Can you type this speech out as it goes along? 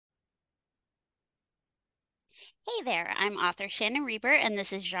Hey there, I'm author Shannon Reber, and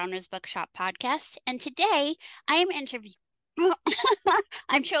this is Genre's Bookshop Podcast. And today I am interviewing.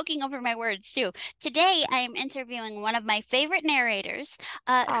 I'm choking over my words too. Today I am interviewing one of my favorite narrators,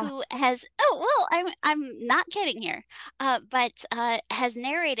 Oh, who has. Oh well, I'm not kidding here, but has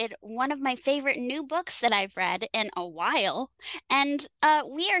narrated one of my favorite new books that I've read in a while, and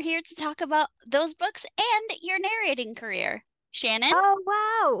we are here to talk about those books and your narrating career, Shannon. oh,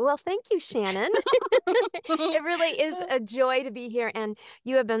 wow. Well, thank you, Shannon. It really is a joy to be here, and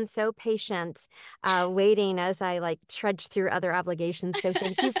you have been so patient, waiting as I like trudge through other obligations. So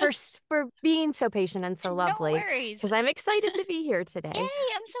thank you for being so patient and so No lovely, worries. because I'm excited to be here Yay, today.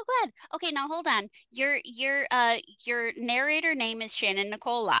 I'm so glad. Okay, now hold on. Your narrator name is Shannon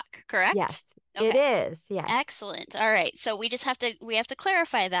Nicole Locke, correct? Yes, it Okay. is. Yes. Excellent. All right. So we have to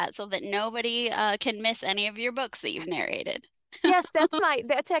clarify that so that nobody can miss any of your books that you've narrated. Yes,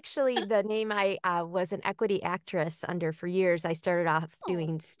 that's actually the name I was an equity actress under for years. I started off Oh,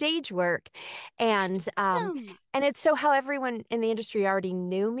 doing stage work that's awesome. and it's so how everyone in the industry already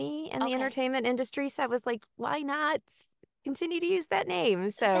knew me in the Okay. entertainment industry. So I was like, why not continue to use that name?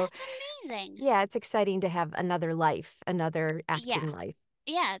 So That's amazing. yeah, it's exciting to have another life, another Yeah. acting life.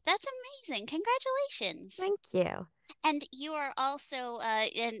 Yeah, that's amazing. Congratulations. Thank you. And you are also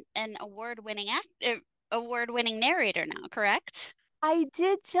an award-winning narrator now, correct? I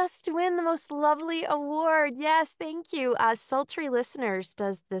did just win the most lovely award. Yes, thank you. Sultry Listeners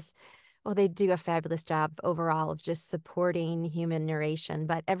does this. Well, they do a fabulous job overall of just supporting human narration.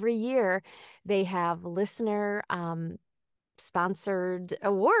 But every year they have listener sponsored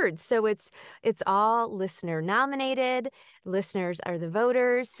awards. So it's all listener nominated. Listeners are the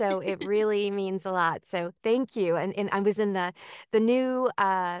voters. So it really means a lot. So thank you. And I was in the new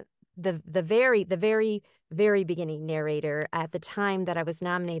the very beginning narrator at the time that I was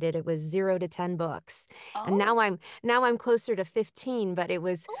nominated. It was 0 to 10 books. And Oh, now I'm closer to 15, but it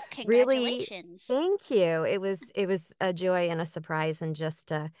was oh, really congratulations. thank you. It was a joy and a surprise and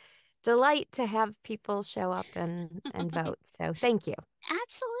just a delight to have people show up and vote. So thank you.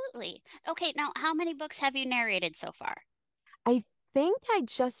 Absolutely. Okay, now how many books have you narrated so far? I think I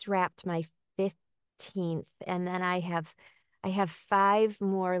just wrapped my 15th and then I have five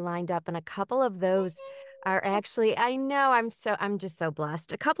more lined up and a couple of those are actually I know I'm just so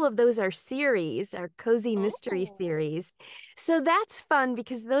blessed. A couple of those are series, are cozy mystery Oh, series. So that's fun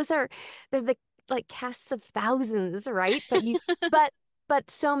because they're the like casts of thousands, right? But but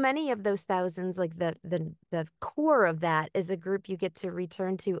so many of those thousands, like the core of that is a group you get to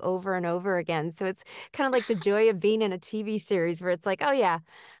return to over and over again. So it's kind of like the joy of being in a TV series where it's like, oh yeah,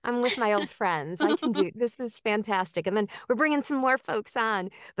 I'm with my old friends. I can do this is fantastic. And then we're bringing some more folks on.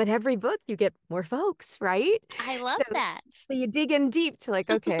 But every book you get more folks, right? I love So, that. so you dig in deep to like,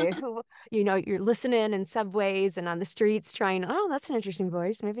 okay, you're listening in subways and on the streets trying, oh, that's an interesting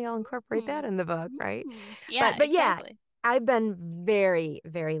voice. Maybe I'll incorporate that Hmm. in the book, right? Yeah, But yeah, exactly. I've been very,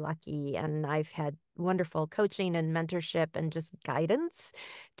 very lucky and I've had wonderful coaching and mentorship and just guidance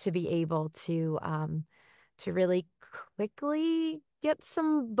to be able to really quickly get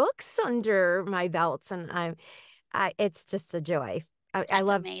some books under my belts. And it's just a joy. I That's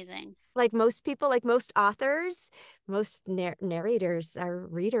love, amazing. like most people, like most authors, most narrators are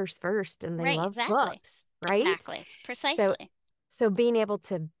readers first and they Right, love exactly. books, right? Exactly. So, Precisely. so being able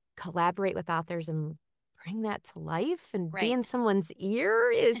to collaborate with authors and bring that to life and be in Right. someone's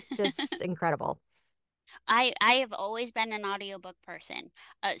ear is just incredible. I have always been an audiobook person.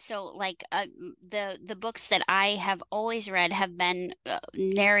 So like the books that I have always read have been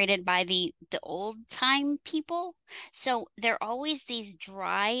narrated by the old time people. So they're always these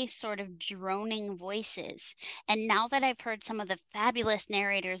dry sort of droning voices. And now that I've heard some of the fabulous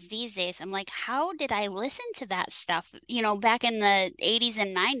narrators these days, I'm like, how did I listen to that stuff, back in the 80s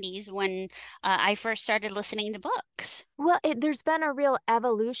and 90s when I first started listening to books? Well, there's been a real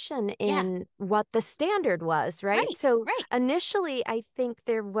evolution Yeah, in what the standard was, right? right, So right, initially, I think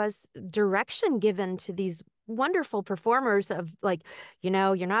there was direction given to these wonderful performers of like, you're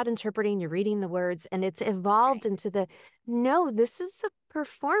not interpreting, you're reading the words, and it's evolved right. into no, this is a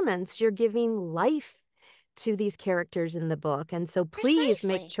performance. You're giving life to these characters in the book. And so please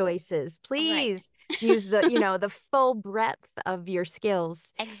make Precisely. choices. Right. Please use the full breadth of your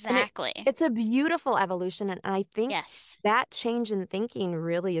skills. And Exactly. it's a beautiful evolution. And I think Yes. that change in thinking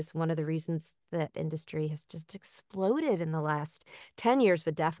really is one of the reasons that industry has just exploded in the last 10 years,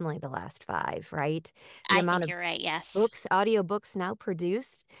 but definitely the last five, right? The I amount think of you're right. Yes. audiobooks now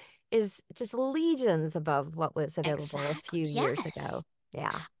produced is just legions above what was available a Exactly. few years Yes. ago.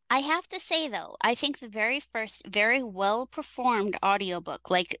 Yeah. I have to say though, I think the very first very well performed audiobook,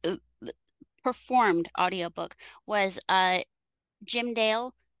 like performed audiobook was Jim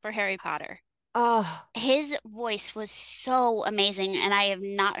Dale for Harry Potter. Oh, His voice was so amazing, and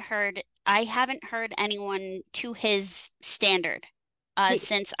I haven't heard anyone to his standard he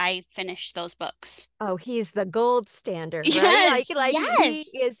since I finished those books. Oh, he's the gold standard, right? Yes, Like he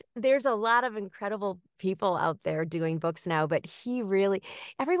yes, is, there's a lot of incredible people out there doing books now, but he really,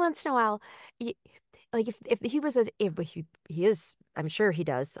 every once in a while, y- like if he was a, if he is, I'm sure he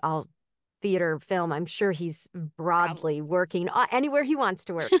does all theater, film. I'm sure he's broadly probably. working anywhere he wants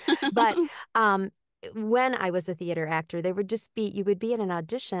to work. But um, when I was a theater actor, there would just be, you would be in an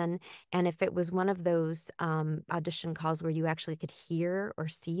audition, and if it was one of those audition calls where you actually could hear or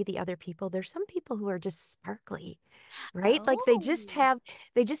see the other people, there's some people who are just sparkly, right? Like Oh,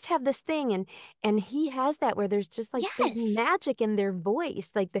 they just have this thing, and he has that where there's just like there's yes, magic in their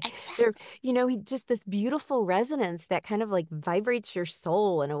voice, like they're, exactly, he just this beautiful resonance that kind of like vibrates your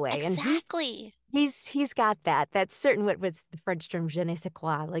soul in a way, and exactly, he's got that. That's certain what was the French term je ne sais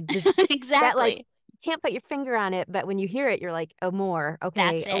quoi, like this that like exactly. you can't put your finger on it, but when you hear it, you're like, oh, more.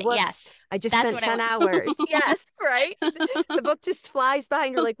 Okay. That's Oh, it. whoops. Yes, I just that's spent what I 10 want. hours. Yes, right. The book just flies by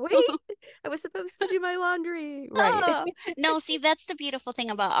and you're like, wait, I was supposed to do my laundry. Right. Oh, no, see, that's the beautiful thing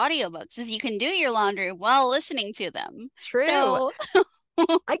about audiobooks is you can do your laundry while listening to them. True. So,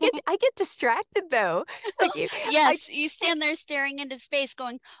 I get distracted though. Like I yes, you stand there staring into space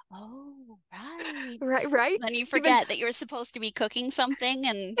going, "Oh, right." right. Then you You've been forget that you're supposed to be cooking something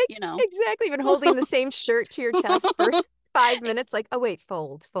and, exactly been holding the same shirt to your chest for 5 minutes, like, oh wait,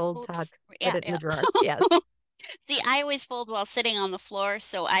 fold, oops. tuck, put Yeah, it in yeah. the drawer. Yes. See, I always fold while sitting on the floor,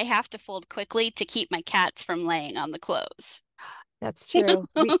 so I have to fold quickly to keep my cats from laying on the clothes. That's true.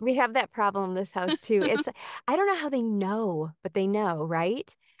 We have that problem in this house too. It's I don't know how they know, but they know,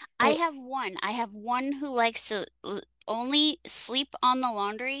 right? I I have one. I have one who likes to only sleep on the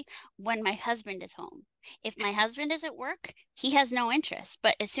laundry when my husband is home. If my husband is at work, he has no interest.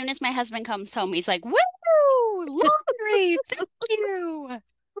 But as soon as my husband comes home, he's like, "Woo! Laundry! Thank you."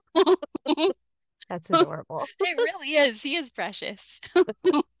 That's adorable. It really is. He is precious.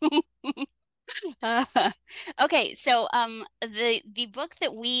 Uh, okay, so the book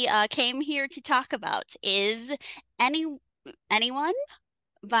that we came here to talk about is any anyone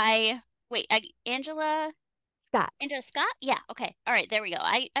by wait, Scott. Angela Scott? Yeah, okay. All right, there we go.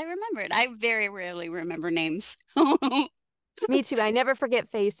 I remembered. I very rarely remember names. Me too. I never forget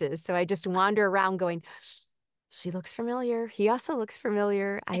faces, so I just wander around going, she looks familiar. He also looks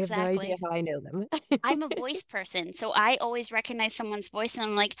familiar. I have no idea Exactly. how I know them. I'm a voice person, so I always recognize someone's voice and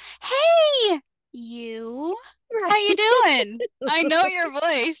I'm like, "Hey, you. How you Right. doing? I know your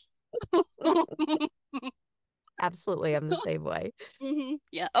voice." Absolutely, I'm the same way.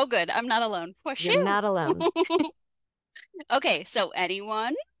 Yeah. Oh, good. I'm not alone. Well, You're shoo. not alone. Okay, so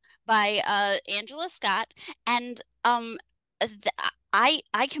Anyone by Angela Scott and th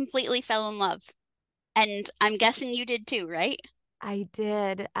I completely fell in love and I'm guessing you did too, right? I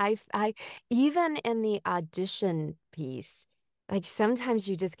did. Even in the audition piece, like sometimes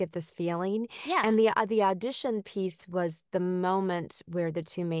you just get this feeling, Yeah. and the audition piece was the moment where the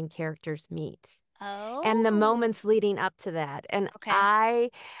two main characters meet, and the Oh, moments leading up to that. And okay.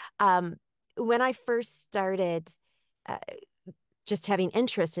 um, when I first started, uh, just having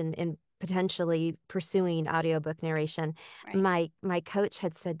interest in potentially pursuing audiobook narration, Right. my coach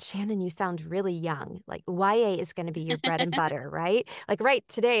had said, Shannon, you sound really young. Like YA is going to be your bread and butter, right? Like right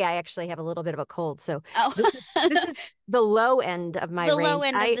today, I actually have a little bit of a cold. So Oh, this is the low end of my the low range.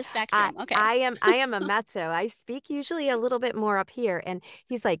 end of I the I spectrum. Okay. I am a mezzo. I speak usually a little bit more up here. And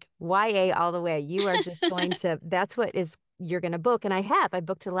he's like, YA all the way. You are just going to, that's what is you're going to book. And I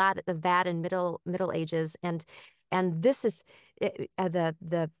booked a lot of that in middle ages. And this is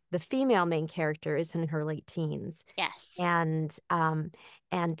the female main character is in her late teens, Yes. and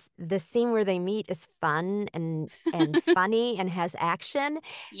the scene where they meet is fun and funny and has action,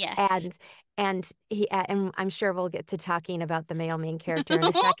 Yes. and and I'm sure we'll get to talking about the male main character in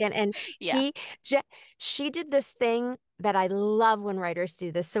a second. And Yeah. he Je- she did this thing that I love when writers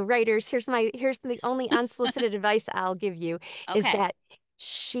do this. So writers, here's the only unsolicited advice I'll give you is Okay. that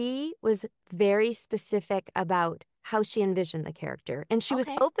she was very specific about how she envisioned the character. And she was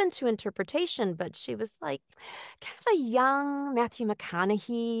Okay. open to interpretation, but she was like kind of a young Matthew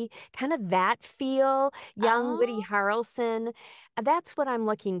McConaughey, kind of that feel, young Woody Oh, Harrelson. That's what I'm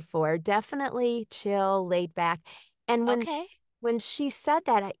looking for. Definitely chill, laid back. And okay. when she said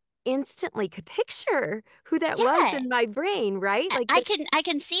that, I instantly could picture who that was Yeah. in my brain, right? Like I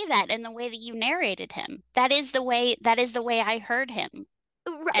can see that in the way that you narrated him. That is the way I heard him.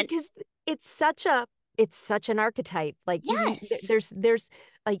 right, And because it's such a it's such an archetype. Like Yes. there's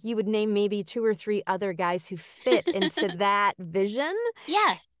like you would name maybe two or three other guys who fit into that vision.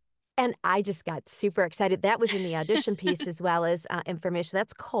 Yeah. And I just got super excited. That was in the audition piece as well as information.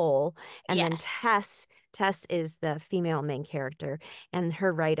 That's Cole. And then Yes. Tess is the female main character. And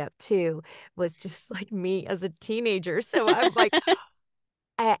her write-up too was just like me as a teenager. So I'm like,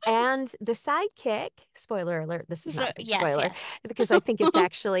 and the sidekick, spoiler alert, this is not So, a big yes, spoiler yes. because I think it's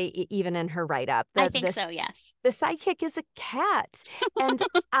actually even in her write-up. I think so, yes. The sidekick is a cat. And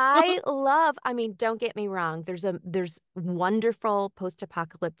I mean, don't get me wrong, there's wonderful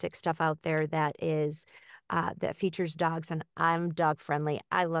post-apocalyptic stuff out there that features dogs, and I'm dog friendly.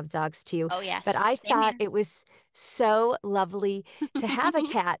 I love dogs too. Oh, But yes. I Same thought here. it was so lovely to have a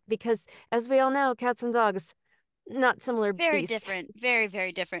cat because, as we all know, cats and dogs, not similar Very beasts. different. Very,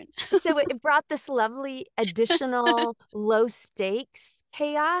 very different. So it brought this lovely additional low stakes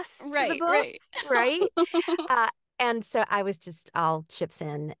chaos to the Right, book, right. right? Uh, and so I was just all chips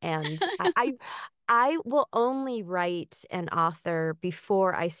in, and I will only write an author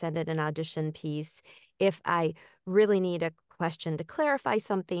before I send it an audition piece if I really need a question to clarify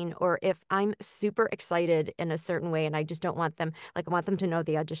something, or if I'm super excited in a certain way and I just don't want them, like I want them to know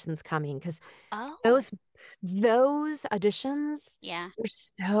the audition's coming because Oh, those those auditions, yeah.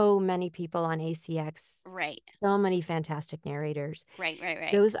 there's so many people on ACX, Right. so many fantastic narrators. Right, right,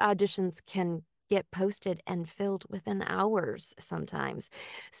 right. Those auditions can get posted and filled within hours sometimes.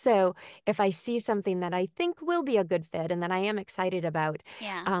 So if I see something that I think will be a good fit and that I am excited about,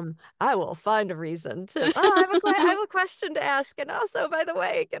 Yeah. I will find a reason to, I have a question to ask. And also, by the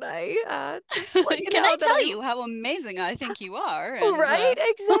way, can I just let you Can I know that tell I, you how amazing I think you are? And right?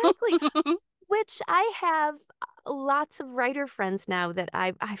 Exactly. Which I have lots of writer friends now that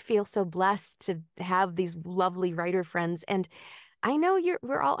I feel so blessed to have these lovely writer friends. And I know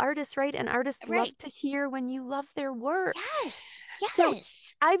we're all artists, right? And artists right. love to hear when you love their work. Yes. So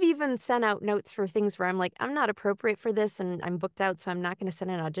Yes. I've even sent out notes for things where I'm like, I'm not appropriate for this and I'm booked out, so I'm not going to send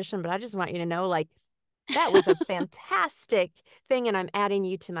an audition, but I just want you to know, like, that was a fantastic thing, and I'm adding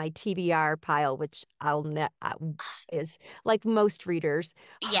you to my TBR pile, which I'll net is like most readers,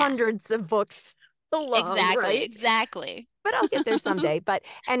 Yeah. hundreds of books along, Exactly. right? Exactly. But I'll get there someday. But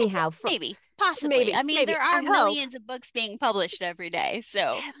anyhow, Maybe, possibly. maybe, I mean, maybe there are I hope millions of books being published every day,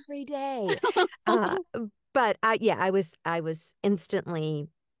 so. every day. Uh, but yeah, I was instantly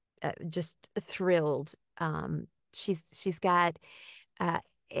just thrilled. She's got uh,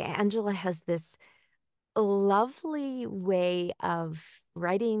 Angela has this lovely way of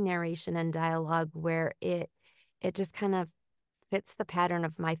writing narration and dialogue where it just kind of fits the pattern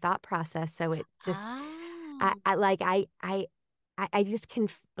of my thought process. So it just Oh, I like I just can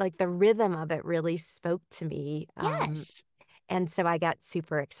like the rhythm of it really spoke to me. yes, And so I got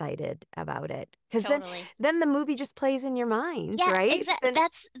super excited about it because totally. then the movie just plays in your mind, Yeah, right? exactly. Then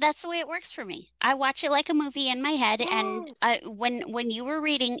That's the way it works for me. I watch it like a movie in my head, and yes. when you were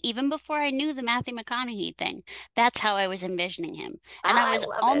reading, even before I knew the Matthew McConaughey thing, that's how I was envisioning him. And I I was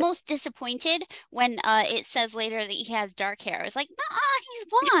love it. almost disappointed when it says later that he has dark hair. I was like, nah, he's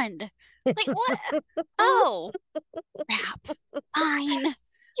blonde. Like what? Oh, crap. Fine.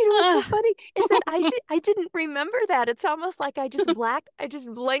 You know what's so Ugh. funny is that I didn't remember that. It's almost like I just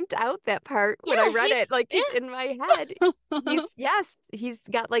blanked out that part when I Yeah, read it. Like he's in my head. yeah. He's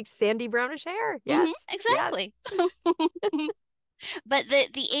got like sandy brownish hair. Yes, yes. Exactly. But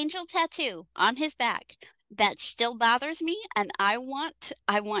the angel tattoo on his back, that still bothers me, and I want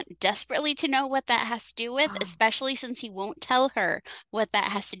desperately to know what that has to do with, especially since he won't tell her what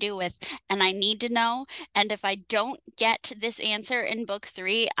that has to do with, and I need to know. And if I don't get this answer in book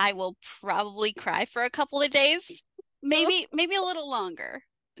three, I will probably cry for a couple of days, maybe a little longer,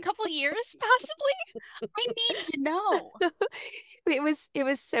 a couple years possibly. I need to know. It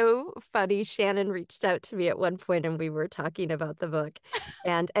was so funny. Shannon reached out to me at one point and we were talking about the book.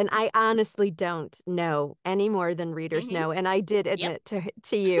 And I honestly don't know any more than readers Hmm. know. And I did Yep. admit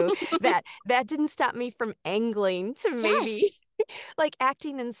to you that that didn't stop me from angling to maybe Yes. like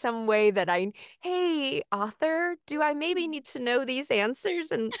acting in some way that hey, author, do I maybe need to know these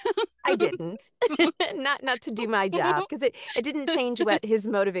answers? And I didn't. Not to do my job because it didn't change what his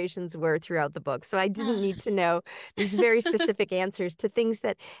motivations were throughout the book. So I didn't need to know these very specific answers to things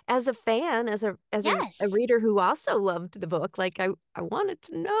that as a fan, a Yes. reader who also loved the book, like I wanted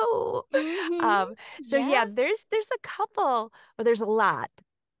to know. Hmm. So yeah, Yeah. there's a couple, or there's a lot,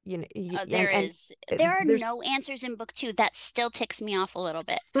 There and is. There are there's no answers in book two. That still ticks me off a little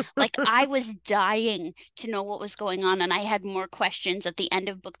bit. Like I was dying to know what was going on, and I had more questions at the end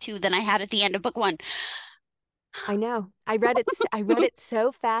of book two than I had at the end of book one. I know. I read it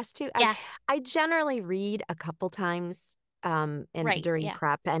so fast too. Yeah, I generally read a couple times and right. during Yeah.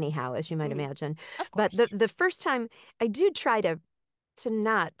 prep anyhow, as you might Mhm. imagine. Of But course. the first time I do try to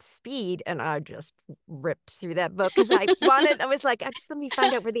not speed, and I just ripped through that book because I was like, just let me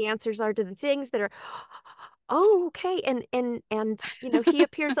find out where the answers are to the things that are oh, okay. And he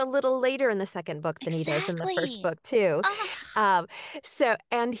appears a little later in the second book than he does in the first Exactly. book too. Ah, Um,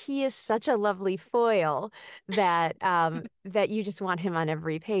 and he is such a lovely foil that you just want him on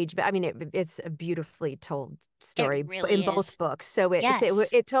every page. But I mean, it's a beautifully told it story in really both is. books, so Yes.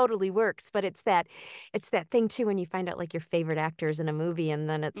 it totally works. But it's that thing too when you find out like your favorite actors in a movie, and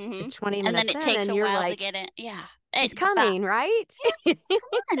then Hmm. it's 20 And then minutes it in, takes and a you're while to like, get in. Yeah. he's But coming, right? yeah,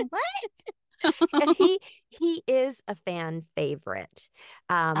 come on, And what? he is a fan favorite.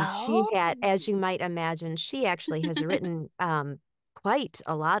 She Oh. had, as you might imagine, she actually has written quite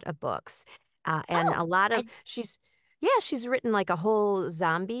a lot of books, and a Oh, lot of I she's written like a whole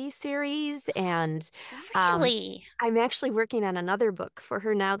zombie series, and um, really. I'm actually working on another book for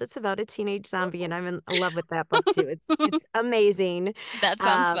her now that's about a teenage zombie, and I'm in love with that book too. It's amazing, That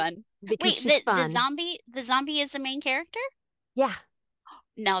sounds um, fun. because Wait, she's fun. the zombie is the main character? Yeah,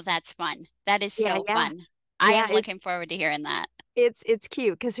 No, that's fun. That is yeah, so yeah, fun. I yeah. am looking forward to hearing that. It's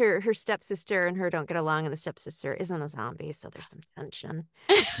cute because her stepsister and her don't get along, and the stepsister isn't a zombie, so there's some tension.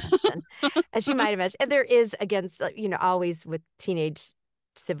 There's tension, as you might imagine. And there is against always with teenage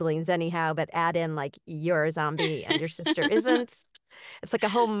siblings anyhow, but add in like you're a zombie and your sister isn't. It's like a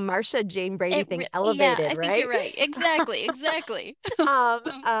whole Marsha Jane Brady thing Yeah, elevated, I think you're right? right. Exactly, exactly.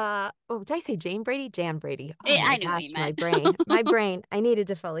 Oh, did I say Jane Brady? Jan Brady. Oh my I knew what gosh, you my meant. brain. My brain. I needed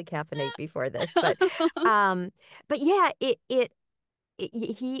to fully caffeinate before this, um but yeah,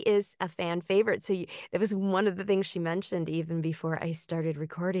 he is a fan favorite. So that was one of the things she mentioned even before I started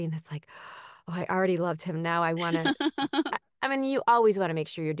recording. It's like, oh, I already loved him. Now I want to. I mean, you always want to make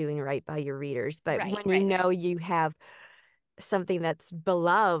sure you're doing right by your readers, but Right, when you right, right, know you have something that's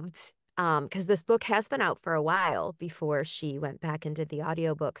beloved, because this book has been out for a while before she went back into the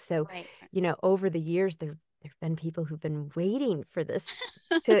audiobook. So, right, over the years, there've been people who've been waiting for this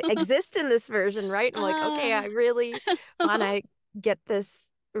to exist in this version, right? I'm like, okay, I uh, really want to get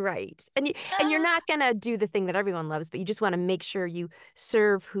this right. And you're uh, not gonna do the thing that everyone loves, but you just want to make sure you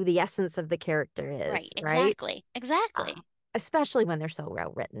serve who the essence of the character is, right, right? exactly, Uh, exactly. Especially when they're so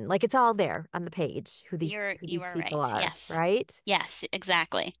well written. Like it's all there on the page who You these are people right. are, Yes. right? Yes,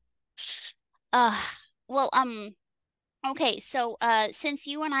 exactly. Uh, well, okay, so since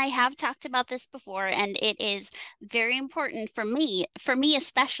you and I have talked about this before, and it is very important for me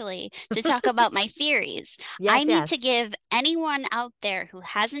especially, to talk about my theories, I Yes, need to yes. give anyone out there who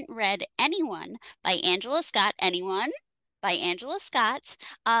hasn't read Anyone by Angela Scott, Anyone by Angela Scott,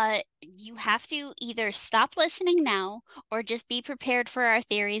 you have to either stop listening now or just be prepared for our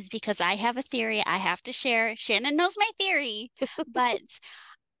theories because I have a theory I have to share. Shannon knows my theory, but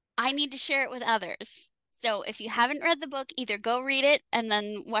I need to share it with others. So if you haven't read the book, either go read it and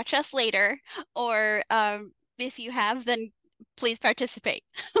then watch us later, or if you have, then please participate.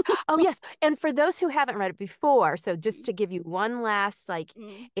 Oh, yes. And for those who haven't read it before, so just to give you one last, like,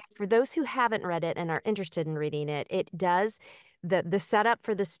 Mm, if for those who haven't read it and are interested in reading it, the setup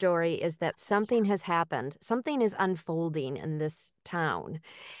for the story is that something has happened, something is unfolding in this town,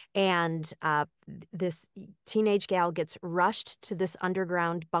 and this teenage gal gets rushed to this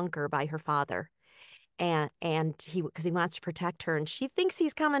underground bunker by her father, and he because he wants to protect her, and she thinks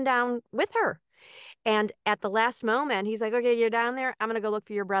he's coming down with her. And at the last moment, he's like, okay, you're down there. I'm going to go look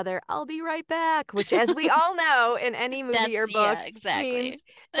for your brother. I'll be right back, which, as we all know, in any movie or yeah, book exactly. means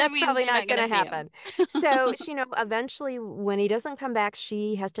That that's means probably you're not not going gonna to see him. happen. So, eventually, when he doesn't come back,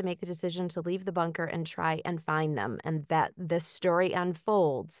 she has to make the decision to leave the bunker and try and find them. And that this story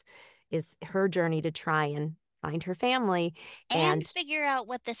unfolds is her journey to try and find her family. And And figure out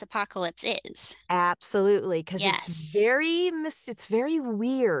what this apocalypse is. absolutely, because Yes, it's very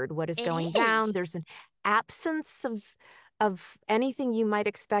weird what is it going down. is. There's an absence of anything you might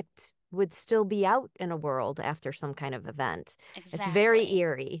expect would still be out in a world after some kind of event. It's very Exactly.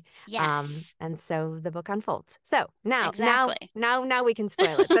 eerie. Yes, And so the book unfolds. So exactly. now we can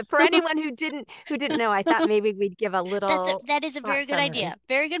spoil it. But for anyone who didn't know, I thought maybe we'd give a little That is a plot very good summary. idea.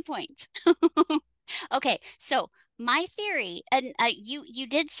 Very good point. Okay, so my theory, and you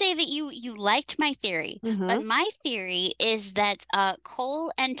did say that you liked my theory, but Hmm. my theory is that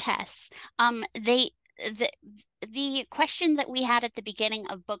Cole and Tess, they the the question that we had at the beginning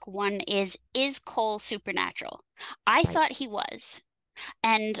of book one is Cole supernatural? I Right. thought he was,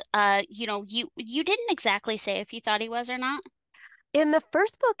 and you didn't exactly say if you thought he was or not. In the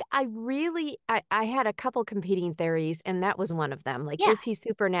first book, I had a couple competing theories, and that was one of them. Like, Yeah, is he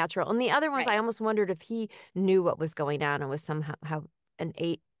supernatural? And the other ones, I right. almost wondered if he knew what was going on and was somehow how an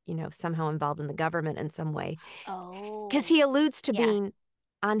eight, somehow involved in the government in some way. Because Oh, he alludes to yeah, being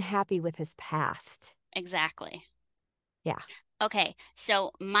unhappy with his past. exactly. Yeah. Okay,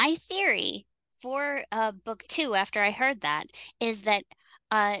 so my theory for book two, after I heard that, is that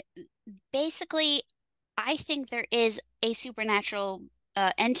uh, basically, I think there is a supernatural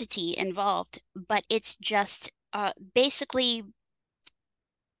entity involved, but it's just basically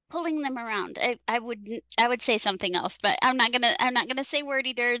pulling them around. I would say something else, but I'm not gonna say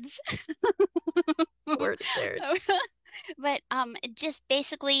wordy dirds. Word nerds. But just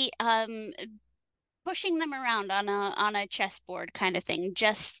basically pushing them around on a chessboard kind of thing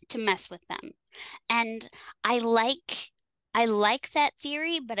just to mess with them. And I like I like that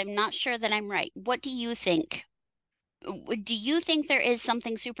theory, but I'm not sure that I'm right. What do you think? Do you think there is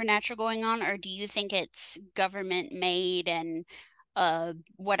something supernatural going on, or do you think it's government made and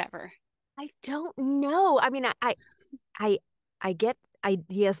whatever? I don't know. I mean, I, I get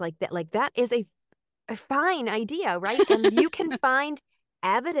ideas like that. Like that is a fine idea, right? And you can find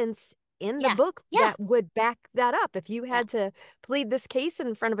evidence in the Yeah. book Yeah. that would back that up. If you Yeah. had to plead this case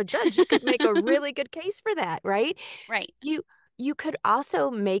in front of a judge, you could make a really good case for that, right? Right. You you could also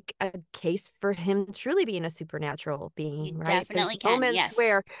make a case for him truly being a supernatural You being, right? There's definitely can. moments Yes.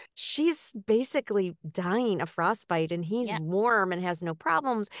 where she's basically dying of frostbite and he's Yep. warm and has no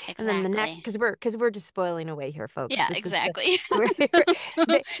problems. And then the next, Exactly. because we're just spoiling away here, folks. Yeah, This is the exactly. like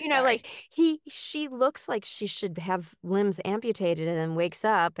Sorry. she looks like she should have limbs amputated and then wakes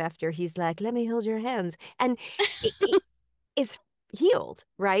up after he's like, let me hold your hands. And it is healed,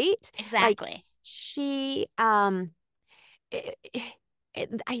 right? Like Exactly. she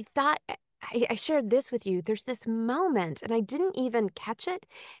it, I thought I shared this with you. There's this moment, and I didn't even catch it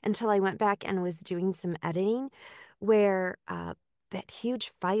until I went back and was doing some editing where that huge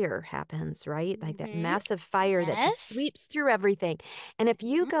fire happens, right? Like that Hmm. massive fire that just Yes. sweeps through everything. And if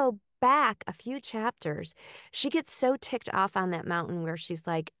you Hmm. go back a few chapters, she gets so ticked off on that mountain where she's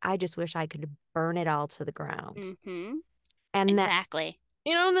like, I just wish I could burn it all to the ground. Hmm. And that Exactly.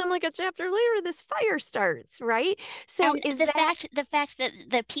 and then like a chapter later, this fire starts, right? So And is the that fact the fact that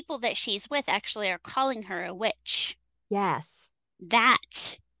the people that she's with actually are calling her a witch. yes.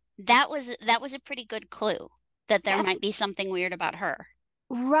 That that was a pretty good clue that there That's might be something weird about her.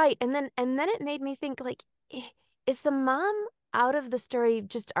 right. And then it made me think like is the mom out of the story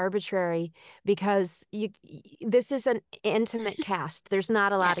just arbitrary because this is an intimate cast. There's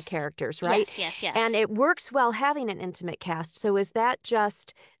not a lot of Yes. characters, right? Yes, yes, And yes. it works well having an intimate cast. So is that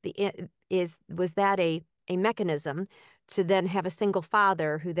just is was that a mechanism to then have a single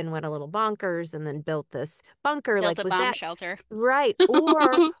father who then went a little bonkers and then built this bunker? Built Like a was bomb that shelter. right?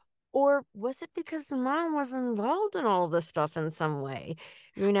 Or was it because mom was involved in all this stuff in some way?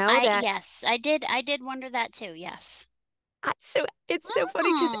 You know I that yes, I did wonder that too. Yes. so it's so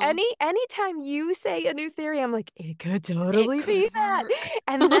funny because Oh, anytime you say a new theory, I'm like, it could it totally be could that. work.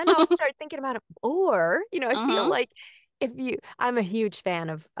 And then I'll start thinking about it. Or, I feel Uh-huh. like if you I'm a huge fan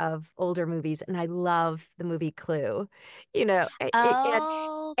of older movies and I love the movie Clue. And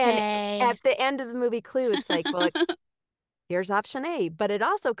Okay. at the end of the movie Clue, it's like, well, here's option A, but it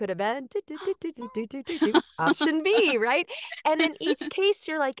also could have been option B, right? And in each case,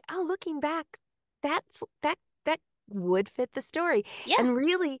 you're like, oh, looking back, that would fit the story. Yeah, And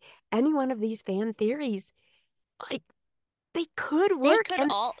really, any one of these fan theories, like they could they work, could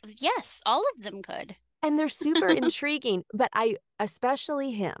all, yes, all of them could. and they're super intriguing. But I,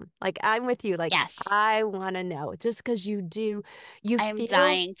 especially him, like I'm with you, like Yes, I want to know just because you I'm feel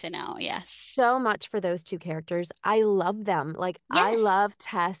dying to know. Yes. so much for those two characters. I love them. Like I Yes. love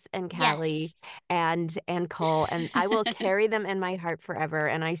Tess and Callie Yes. and Cole, and I will carry them in my heart forever.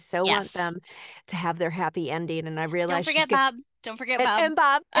 And I so want Yes. them to have their happy ending. And I Don't realize she's forget good. Bob. Don't forget And, Bob. and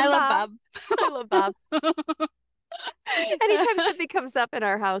Bob I and love Bob. Bob. I love Bob. Anytime something comes up in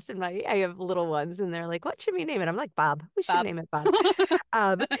our house, and I have little ones, and they're like, "What should we name it?" I'm like, "Bob. We should Bob. name it Bob."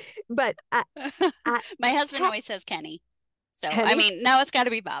 Um, but My husband Te- always says Kenny. So, I Kenny, mean, no, it's got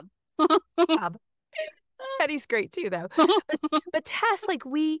to be Bob. Bob. Kenny's great too, though. But but Tess, like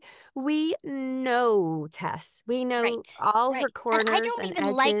we know Tess. We know Right. all her Right. And I corners don't and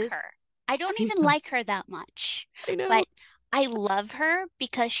even like edges. her. I don't I even know. like her that much. I know. But I love her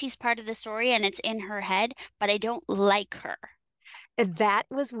because she's part of the story and it's in her head, but I don't like her. And that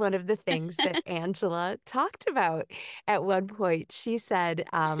was one of the things that Angela talked about at one point. She said,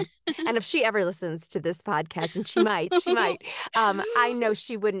 and if she ever listens to this podcast, and she might, I know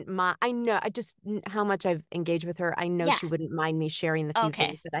she wouldn't mind. I know, how much I've engaged with her, I know Yeah. she wouldn't mind me sharing the few Okay.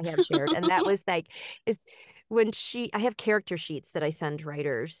 things that I have shared. And that was like, is I have character sheets that I send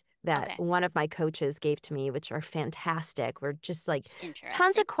writers that Okay. one of my coaches gave to me, which are fantastic. We're just like It's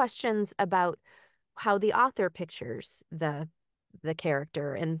tons interesting. of questions about how the author pictures the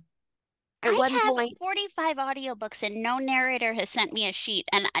character. And at I one have point, 45 audiobooks and no narrator has sent me a sheet,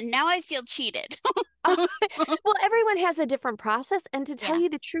 and now I feel cheated. oh, well, everyone has a different process. And to tell Yeah. you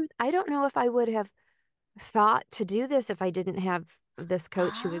the truth, I don't know if I would have thought to do this if I didn't have this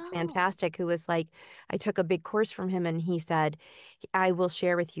coach who was Oh, fantastic, who was like, I took a big course from him and he said, I will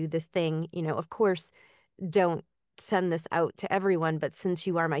share with you this thing, of course, don't send this out to everyone, but since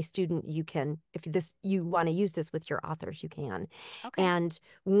you are my student, you can, if this you want to use this with your authors, you can. okay. And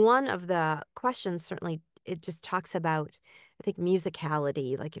one of the questions certainly it just talks about, I think,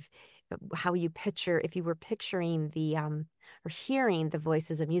 musicality, like if how you picture if you were picturing the or hearing the voice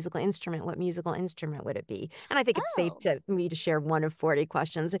as a musical instrument, what musical instrument would it be? And I think it's safe Oh, to me to share one of 40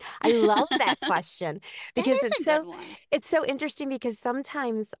 questions. And I love that question that because is a good one. it's so interesting because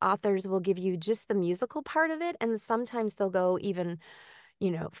sometimes authors will give you just the musical part of it, and sometimes they'll go even,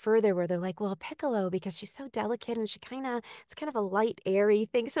 further where they're like, well, piccolo, because she's so delicate and it's kind of a light, airy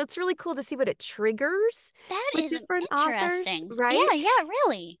thing. So it's really cool to see what it triggers That with is different authors, interesting. right? Yeah, yeah,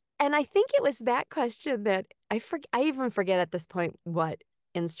 really. And I think it was that question that I even forget at this point what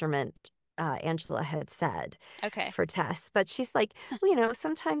instrument Angela had said Okay. for Tess, but she's like, well,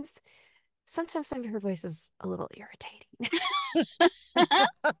 sometimes some of her voice is a little irritating.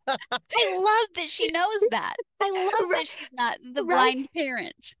 I love that she knows that. I love Right, that she's not the right. blind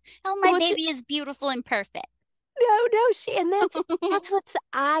parent. Oh, my Which baby is beautiful and perfect. no, and that's what's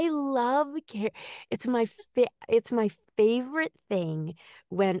I love. It's my favorite thing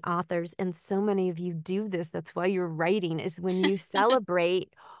when authors, and so many of you do this. That's why you're writing, is when you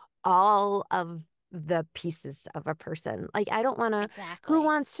celebrate all of the pieces of a person. Like I don't want to. Who Exactly.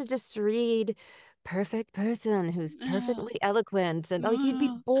 wants to just read perfect person who's Uh, perfectly eloquent and like you'd be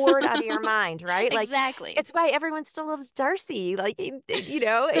uh. bored out of your mind, right? Like Exactly. it's why everyone still loves Darcy. Like,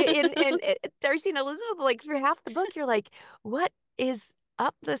 Darcy and Elizabeth, like for half the book, you're like, what is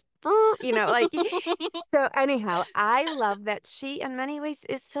up this, like, so anyhow, I love that she, in many ways,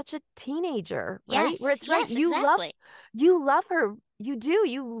 is such a teenager, right? Where Yes, it's right. yes, exactly. You love her. You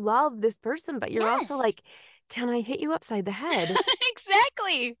love this person, but you're also Yes. like, can I hit you upside the head?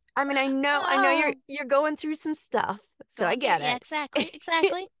 Exactly. I mean, I know Oh, you're going through some stuff, so I going through, get yeah, exactly, it.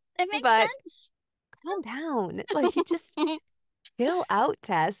 exactly. It makes But sense. calm down. Like, just chill out,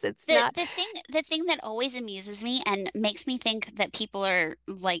 Tess. It's The not, the thing the thing that always amuses me and makes me think that people are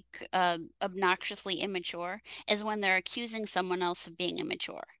like obnoxiously immature is when they're accusing someone else of being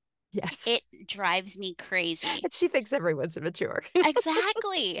immature. yes. It drives me crazy. And she thinks everyone's immature.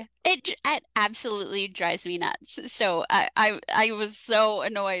 Exactly. It absolutely drives me nuts. So I was so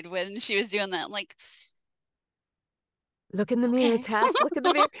annoyed when she was doing that. I'm like, Look in the mirror, okay. Tess. Look in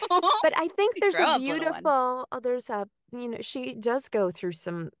the mirror. But I think there's a Grow up, little one. beautiful, there's a, she does go through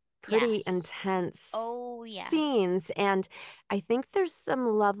some pretty Yes. intense Oh, yes. scenes. And I think there's some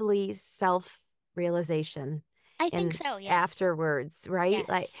lovely self-realization I think in so, yes. afterwards, right?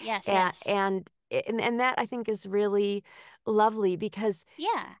 Like, Yes, yes, yes. and that I think is really lovely because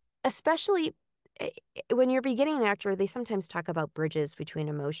Yeah, especially when you're beginning an actor, they sometimes talk about bridges between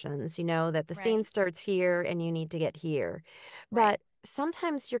emotions, that the scene right, starts here and you need to get here. right. But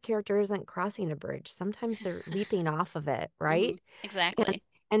sometimes your character isn't crossing a bridge. Sometimes they're leaping off of it, Hmm. right? And Exactly.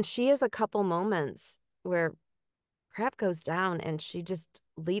 and she has a couple moments where crap goes down and she just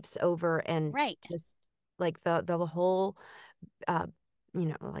leaps over and Right. just like the whole uh,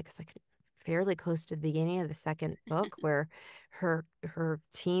 like it's like fairly close to the beginning of the second book where her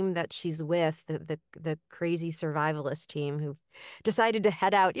team that she's with, the crazy survivalist team who decided to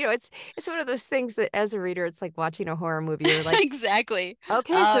head out. It's one of those things that as a reader, it's like watching a horror movie. You're like, Exactly.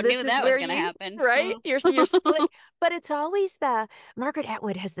 okay, so Oh, this knew is that was where gonna you, happen. right? Mm. You're split. But it's always the Margaret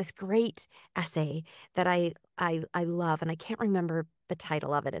Atwood has this great essay that I love, and I can't remember the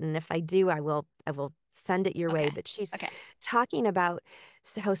title of it. And if I do, I will send it your way. Okay. But she's Okay. talking about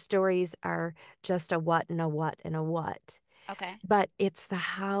how stories are just a what and a what and a what, Okay. but it's the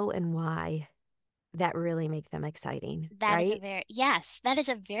how and why that really make them exciting, That is a right? very, yes, that is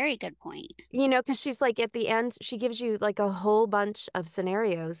a very good point. You know, because she's like at the end, she gives you like a whole bunch of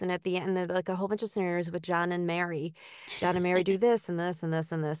scenarios, and at the end, like a whole bunch of scenarios with John and Mary. John and Mary do this and this and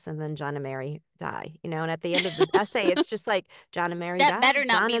this and this, and then John and Mary die. You know, and at the end of the essay, it's just like John and Mary That die, better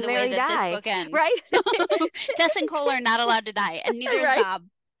not John be and the way Mary that this die, book ends. right? Tess and Cole are not allowed to die, and neither is Right. Bob.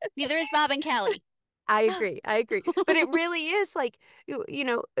 Neither is Bob and Callie. I agree. I agree. But it really is like,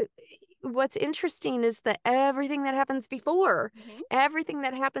 what's interesting is that everything that happens before, Hmm. everything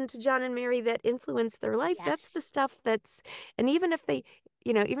that happened to John and Mary that influenced their life, that's the Yes. stuff and even if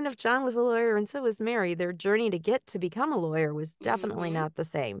even if John was a lawyer and so was Mary, their journey to get to become a lawyer was definitely Hmm. not the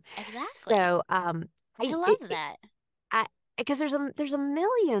same. Exactly. So, I I, love it, that. I, because there's a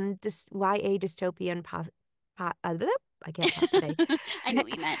million YA dystopian I can't talk today. I knew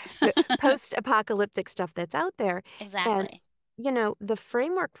what you meant. Post-apocalyptic stuff that's out there. And, Exactly. the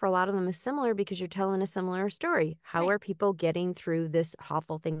framework for a lot of them is similar because you're telling a similar story. How Right. are people getting through this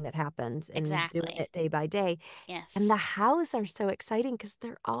awful thing that happened and doing Exactly. it day by day? And the Yes. hows are so exciting because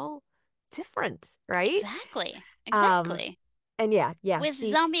they're all different, right? Exactly. Um, Exactly. and yeah, With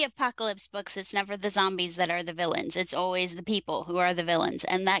zombie apocalypse books, it's never the zombies that are the villains. It's always the people who are the villains,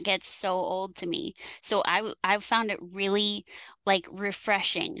 and that gets so old to me. So I've found it really like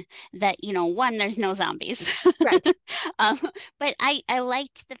refreshing that, one, there's no zombies. right. Um, but I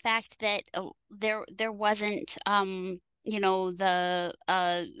liked the fact that there wasn't the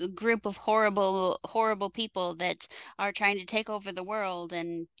group of horrible people that are trying to take over the world,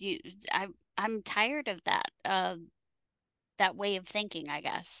 and I'm tired of that way of thinking, I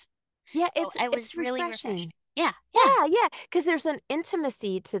guess. Yeah, So it it's was really refreshing. refreshing. Yeah, yeah, Yeah, because there's an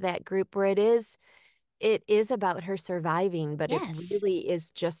intimacy to that group where it is about her surviving, but it yes, really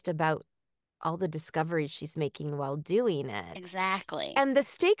is just about all the discoveries she's making while doing it. exactly. And the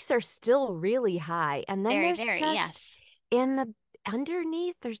stakes are still really high. And then Very, there's very, just yes. in the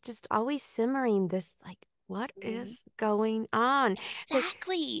underneath, there's just always simmering this like, what Mhm. is going on? It's like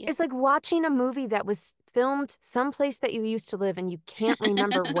Exactly. it's like watching a movie that was filmed someplace that you used to live and you can't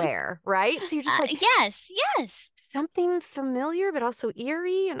remember where, right? So you're just like, Yes, yes. something familiar but also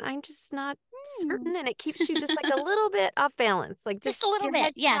eerie, and I'm just not Hmm. certain, and it keeps you just like a little bit off balance, like Just just a little your bit,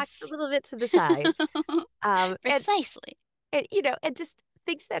 head cocked a yes. little bit to the side. And, Precisely. and just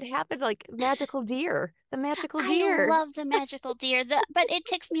things that happen like the magical I deer. love the magical deer. But it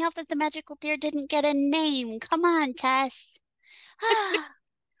ticks me off that the magical deer didn't get a name. Come on, Tess. She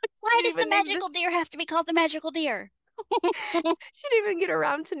Why didn't does the even name the magical deer have to be called the magical deer? she didn't even get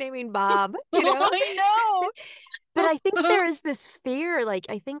around to naming Bob. I know. But I think there is this fear, like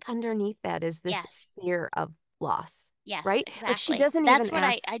I think underneath that is this Yes. fear of loss, Yes, right? Like she exactly. doesn't even That's what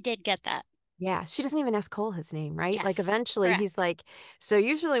I ask I did get that. Yeah, she doesn't even ask Cole his name, right? Like Yes, eventually he's correct. like, so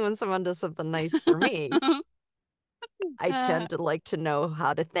usually when someone does something nice for me, I Uh, tend to like to know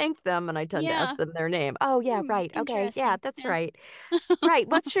how to thank them and I tend to ask yeah. them their name. Oh yeah, right. Okay. Yeah, Interesting. that's Yeah. right. Right.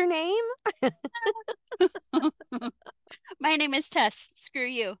 What's your name? My name is Tess. Screw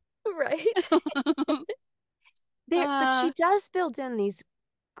you. Right. But she Uh, does build in these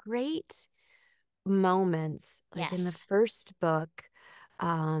great moments, like in the yes. first book,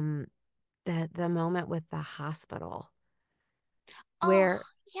 um, the moment with the hospital Oh, where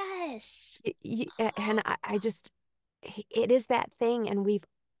yes. and I just it is that thing, and we've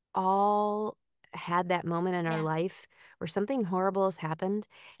all had that moment in our Yeah, life where something horrible has happened,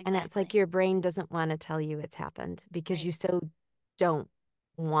 and it's like exactly. your brain doesn't want to tell you it's happened because Right. you so don't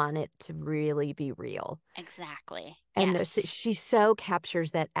want it to really be real. Exactly. And Yes. she so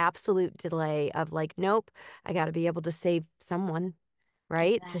captures that absolute delay of like, nope, I got to be able to save someone,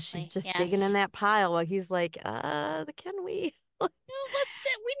 right? So she's Exactly. just digging in Yes. that pile while he's like, can we? Oh,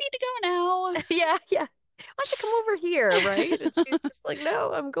 we need to go now. Yeah. Why don't you come over here, right? And she's just like,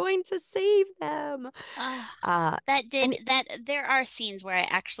 no, I'm going to save them. Uh, Uh, and there are scenes where I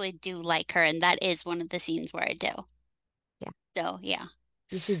actually do like her, and that is one of the scenes where I do. yeah, So, yeah.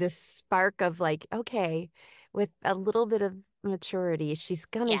 you see this spark of like, okay, with a little bit of maturity, she's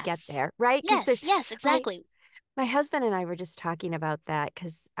gonna get Yes. there, right? Because Yes, yes, my exactly. my husband and I were just talking about that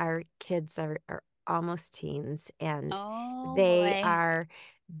because our kids are almost teens and Oh they boy. are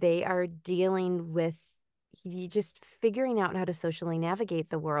they are dealing with you just figuring out how to socially navigate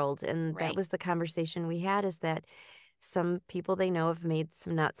the world. And that Right, was the conversation we had is that some people they know have made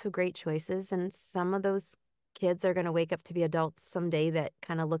some not so great choices, and some of those kids are going to wake up to be adults someday that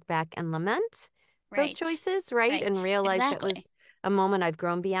kind of look back and lament those right, choices, right? And right. realize that Exactly. was a moment I've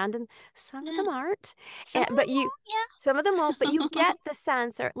grown beyond. And some of Yeah. them aren't. Some of them But some of them won't, but you won't. get the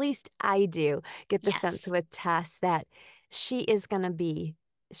sense, or at least I do get the sense Yes. with Tess that she is going to be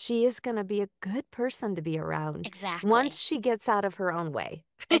she is going to be a good person to be around once Exactly. she gets out of her own way.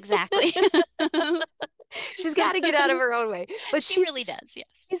 Exactly. She's got to get out of her own way, but She really does, yes.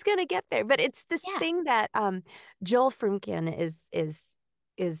 she's going to get there. But it's this Yeah. thing that Joel Frumpkin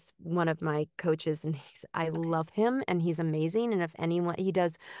is one of my coaches, and I Okay. love him, and he's amazing. And if anyone, he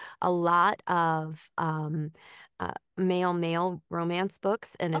does a lot of male romance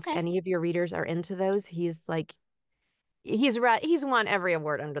books, and if Okay. any of your readers are into those, he's like he's won every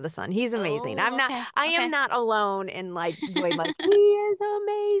award under the sun. He's amazing. Oh, okay. I am Okay. not alone in like going like he is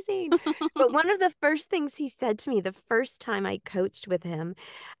amazing. But one of the first things he said to me the first time I coached with him,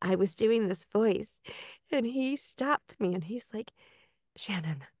 I was doing this voice and he stopped me and he's like,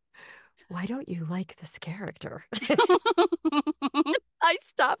 "Shannon, why don't you like this character?" I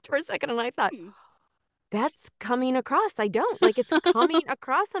stopped for a second and I thought, Hmm. that's coming across. I don't like it's coming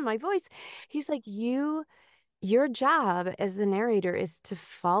across on my voice. He's like, your job as the narrator is to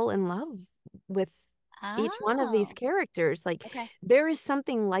fall in love with each one of these Oh, characters. Like okay. there is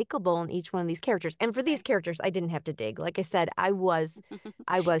something likable in each one of these characters. And for these Right. characters, I didn't have to dig. Like I said, I was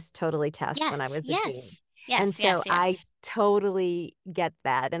totally Tess when I Yes, was a teen. yes, And yes, so yes, I yes. totally get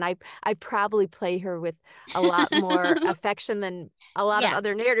that. And I probably play her with a lot more affection than a lot of Yeah.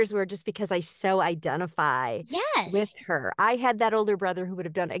 other narrators were just because I so identify with Yes. her. I had that older brother who would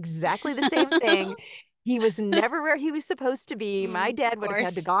have done exactly the same thing. He was never where he was supposed to be. My Of dad would have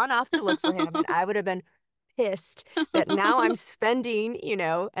had to course. gone off to look for him, and I would have been pissed that now I'm spending,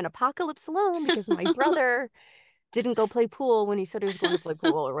 an apocalypse alone because my brother didn't go play pool when he said he was going to play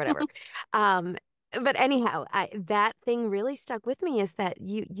pool or whatever. But anyhow, that thing really stuck with me is that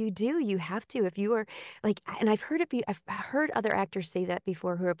you have to if you are like, and I've heard other actors say that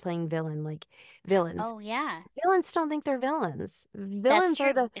before who are playing villains. Oh, yeah. Villains don't think they're villains. That's Villains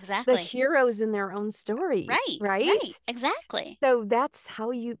are true. the Exactly. heroes in their own stories, Right, right. right? Exactly. So that's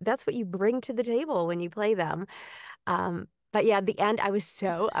what you bring to the table when you play them. But yeah, the end, I was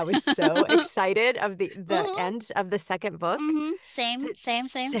so excited of the Hmm. end of the second book Hmm. Same, to same,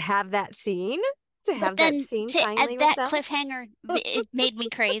 same. to have that scene, to But have that then scene to finally at with that them. cliffhanger, it made me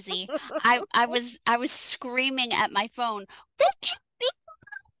crazy. I was screaming at my phone.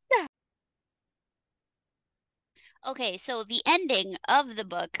 Okay, so the ending of the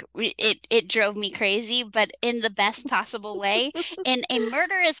book, it drove me crazy, but in the best possible way, in a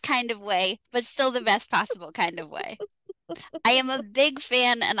murderous kind of way, but still the best possible kind of way. I am a big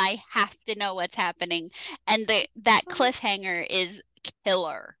fan and I have to know what's happening. And that cliffhanger is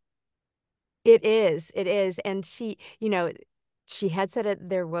killer. It is. And she had said it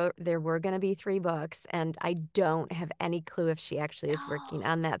there were going to be three books, and I don't have any clue if she actually is working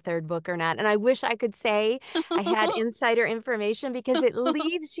on that third book or not. And I wish I could say I had No. insider information because it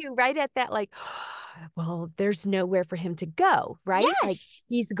leaves you right at that like, well, there's nowhere for him to go, right? Like Yes,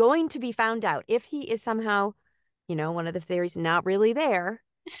 he's going to be found out if he is somehow, one of the theories not really there.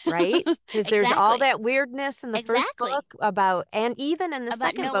 Right? Because there's all exactly. that weirdness in the first book Exactly. about, and even in the About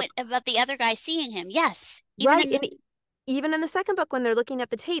second book. about the other guy seeing him. Yes. Even Right. And in even in the second book, when they're looking at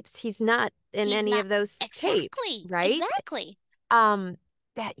the tapes, he's not in he's any not of those tapes, exactly. right? Exactly. Um,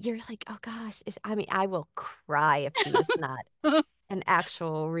 that you're like, oh gosh, I mean, I will cry if he is not an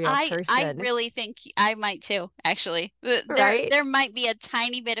actual real I person, really think I might too, actually. right? There might be a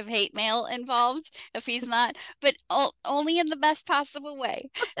tiny bit of hate mail involved if he's not, but o only in the best possible way.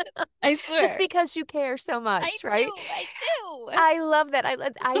 I Just swear. because you care so I much, right? do. I do. I love that.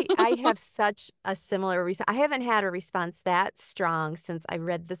 I have such a similar response. I haven't had a response that strong since I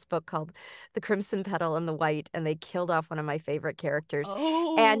read this book called The Crimson Petal and the White, and they killed off one of my favorite characters.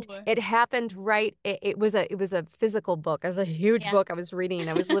 And Oh, it happened right. It was a physical book. It was a huge yeah. book I was reading.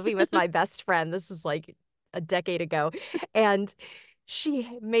 I was living with my best friend. This is like a decade ago, and she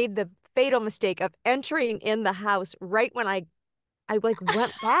made the fatal mistake of entering in the house right when I like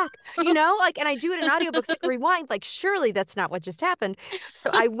went back, like, and I do it in audiobooks, like rewind, like, surely that's not what just happened. So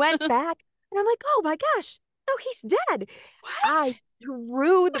I went back and I'm like, oh my gosh, no, he's dead. I What?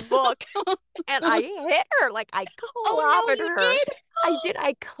 threw the book and I hit her, like I Oh no, clobbered you her. did? I did.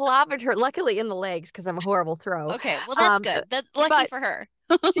 I clobbered her, luckily in the legs because I'm a horrible throw. Okay, well that's Um, good. That's lucky but for her.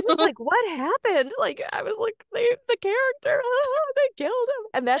 she was like, "What happened?" Like I was like, the character, they killed him,"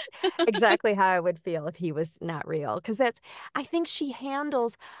 and that's exactly how I would feel if he was not real. Because I think she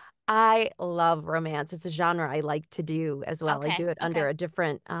handles. I love romance. It's a genre I like to do as well. I Okay, do it under okay. a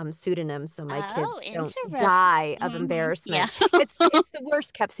different pseudonym, so my Oh, kids don't interesting. die of Yeah. embarrassment. It's the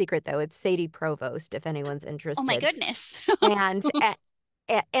worst kept secret though. It's Sadie Provost, if anyone's Oh my interested. goodness. And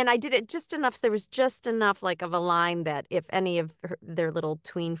and I did it just enough. So there was just enough like of a line that if any of their little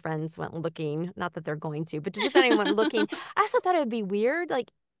tween friends went looking, not that they're going to, but just if anyone went looking, I also thought it would be weird.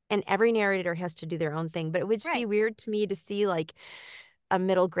 Like and every narrator has to do their own thing, but it would just be Right. weird to me to see like a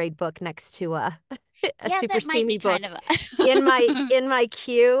middle grade book next to a a Yeah, super that might be steamy kind book of in my a in my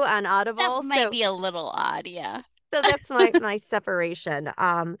queue on that Audible. might be a little odd, yeah. So that's my separation.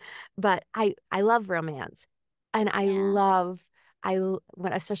 But I love romance, and Yeah.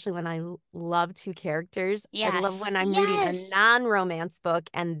 when especially when love two characters. I love Yes. when I'm reading a Yes. non-romance book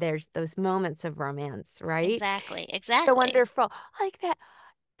and there's those moments of romance, right? Exactly. The Exactly. wonderful, like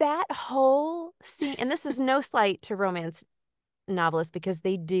that whole scene, and this is no slight to romance novelists because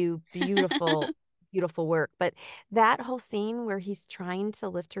they do beautiful, beautiful work. But that whole scene where he's trying to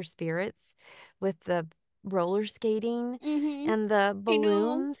lift her spirits with the roller skating Mm-hmm. and the I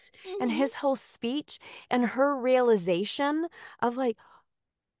know. balloons and Mm-hmm. his whole speech and her realization of like,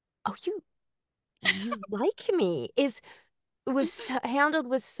 oh, you like me is handled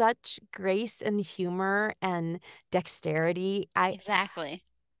with such grace and humor and dexterity. Exactly.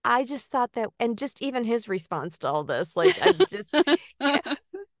 I just thought that, and just even his response to all this, like I just, you know,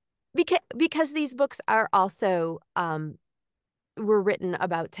 because these books are also were written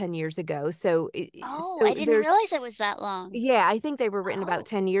about 10 years ago. Oh, I So didn't there's realize it was that long. yeah, I think they were written about Oh,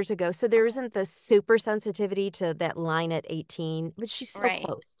 10 years ago. So there okay. isn't the super sensitivity to that line at 18, but she's so Right.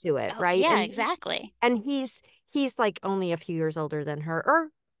 close to it, Oh, right? yeah, exactly. And he's like only a few years older than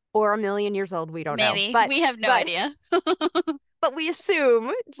her, or a million years old, we don't know. Maybe. We have no But idea. but we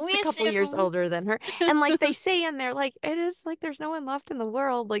assume just We a couple years assume. older than her. And like they say in there, like it is like there's no one left in the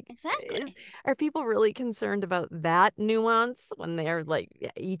world. Like, is Exactly. are people really concerned about that nuance when they're like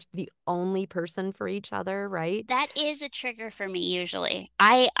each the only person for each other, right? That is a trigger for me usually.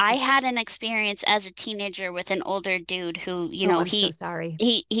 I had an experience as a teenager with an older dude who, Oh, I'm so sorry.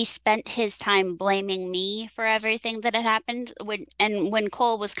 he spent his time blaming me for everything that had happened. When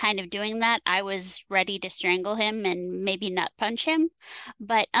Cole was kind of doing that, I was ready to strangle him and maybe nut punch him.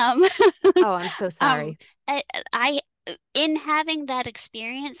 But Oh, I'm so um sorry. I in having that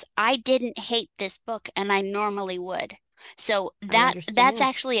experience, I didn't hate this book and I normally would. So I that's understand.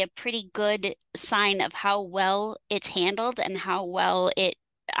 actually a pretty good sign of how well it's handled and how well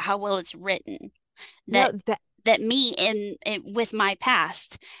it's written. That No, that that me with my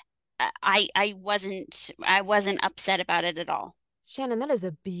past, I wasn't upset about it at all. Shannon, that is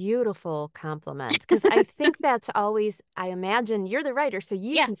a beautiful compliment because I think that's always, I imagine you're the writer, so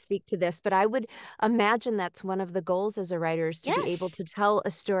you Yeah, can speak to this, but I would imagine that's one of the goals as a writer is to be able yes, to tell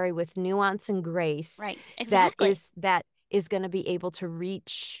a story with nuance and grace right, exactly, that is going to be able to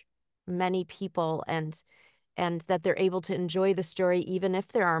reach many people and that they're able to enjoy the story even if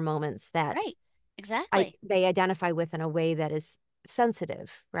there are moments that right, exactly, they identify with in a way that is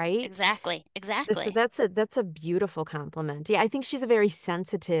sensitive, right? exactly, exactly. That's a beautiful compliment. Yeah, I think she's a very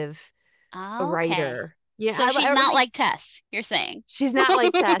sensitive Okay. writer. Yeah, So she's or at not least like Tess, you're saying. she's not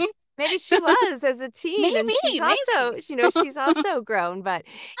like Tess. Maybe she was as a teen, and she's Maybe, also, maybe. she's also grown. But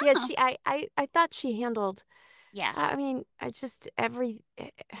yeah, Oh, I thought she handled. yeah, I mean, I just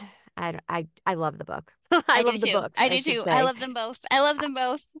I love the book. I I do love the too. books, I I do should too. I say. love them both. I love them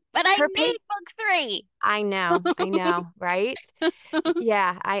both. But I Her need paint. book three. I know, right?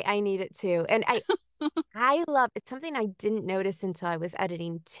 Yeah, I need it too. And I love it's something I didn't notice until I was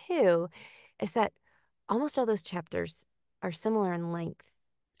editing too, is that almost all those chapters are similar in length.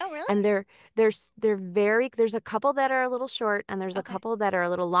 Oh, really? And they're very there's a couple that are a little short and there's a Okay. couple that are a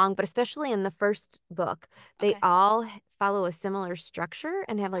little long, but especially in the first book, they Okay. all follow a similar structure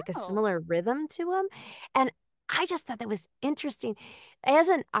and have like a Oh, similar rhythm to them. And I just thought that was interesting. As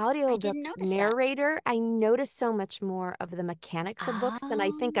an I audiobook didn't notice that. narrator, I noticed so much more of the mechanics of books than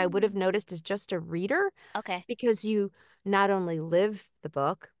I think I would have Oh, noticed as just a reader okay. because you not only live the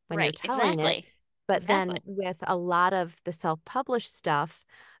book when you're Right. telling it, Exactly. but Exactly. then with a lot of the self-published stuff,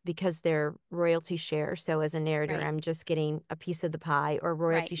 because they're royalty share. So as a narrator, Right. I'm just getting a piece of the pie, or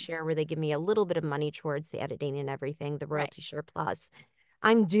Right. royalty share where they give me a little bit of money towards the editing and everything, the Right. royalty share plus.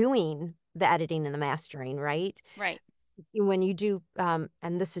 I'm doing the editing and the mastering, right? Right. When you do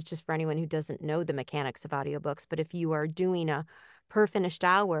and this is just for anyone who doesn't know the mechanics of audiobooks, but if you are doing a per finished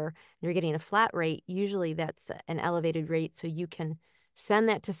hour and you're getting a flat rate, usually that's an elevated rate so you can send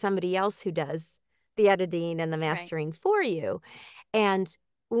that to somebody else who does the editing and the Right. mastering for you. And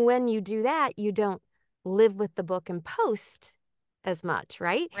when you do that, you don't live with the book in post as much,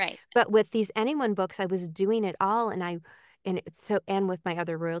 right? Right. But with these anyone books, I was doing it all and it's so and with my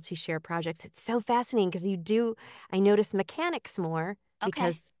other royalty share projects, it's so fascinating because I notice mechanics more Okay.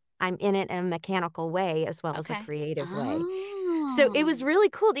 because I'm in it in a mechanical way as well as a Okay. creative way. Oh. So it was Oh, really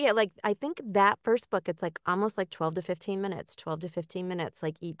cool. Yeah, like I think that first book, it's like almost like 12 to 15 minutes, 12 to 15 minutes,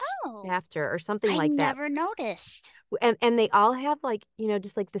 like each oh, chapter or something I like that. never noticed. And they all have like,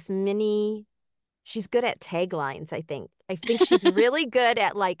 just like this mini, she's good at taglines, I think. I think she's really good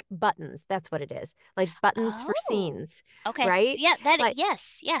at like buttons. That's what it is. Like buttons for Oh, scenes, okay. right? Yeah, Like,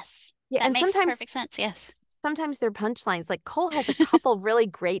 yes, yes. yeah, That and makes sometimes perfect sense. Yes. they're punchlines. Like Cole has a couple really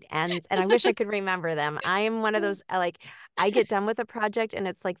great ends, and I wish I could remember them. I am one of those, like, I get done with a project, and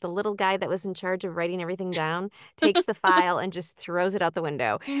it's like the little guy that was in charge of writing everything down takes the file and just throws it out the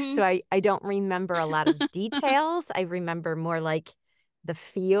window. Hmm. So I don't remember a lot of details. I remember more like the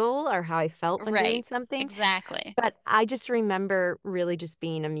feel or how I felt when doing Right. something. Exactly. But I just remember really just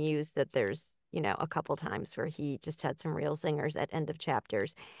being amused that there's, a couple times where he just had some real zingers at end of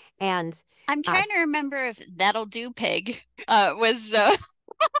chapters. And I'm trying to us. remember if That'll Do Pig was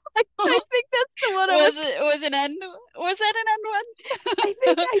I think that's the one I was. was an end was that an I end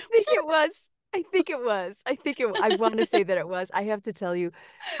think one? I Was think it was. I think it was. I want to say that it was. I have to tell you,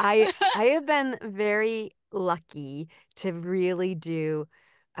 I have been very lucky to really do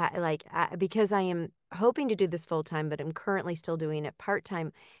because I am hoping to do this full time, but I'm currently still doing it part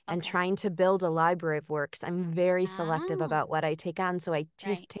time that and okay. trying to build a library of works. I'm very selective Ah, about what I take on, so right.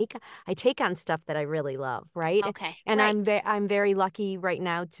 I take on stuff that I really love, right? Okay. And Right. I'm very lucky right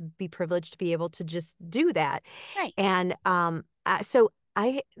now to be privileged to be able to just do that. Right. And so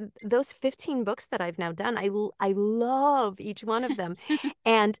I those 15 books that I've now done, I love each one of them.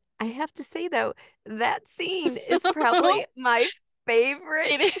 And I have to say though, that scene is probably my favorite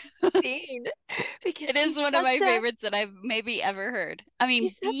It is. scene It because is one of my favorites that I've maybe ever heard. I mean,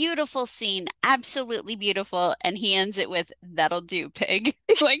 he's such beautiful scene, absolutely beautiful, and he ends it with "That'll do, pig."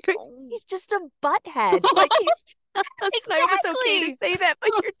 Like, oh. he's just a butthead. Like he's just, and I hope it's okay to Exactly. say that,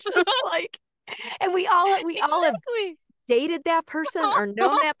 but you're just like, and we all have Exactly. dated that person or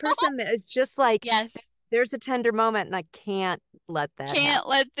known that person that is just like Yes. there's a tender moment and I can't let that Can't happen.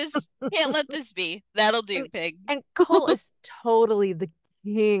 let this can't let this be. That'll do, And pig. and Cole is totally the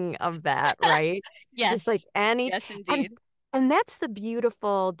king of that, right? Just like Yes. any Yes, and indeed. and that's the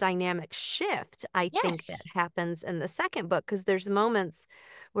beautiful dynamic shift I think that Yes. happens in the second book because there's moments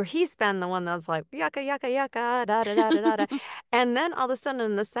where he's been the one that's like yaka yaka yaka da da da da da da. And then all of a sudden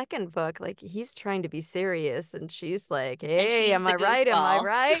in the second book, like he's trying to be serious and she's like, And "Hey, she's am the I right? Am I goofball.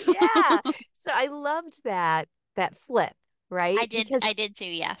 right?" Yeah. So I loved that flip, right? I did too,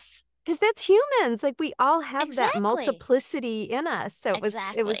 yes. Because that's humans. Like we all have that Exactly. multiplicity in us. So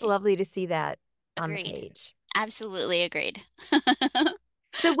it was Exactly. lovely to see that on the Agreed. page. Absolutely agreed.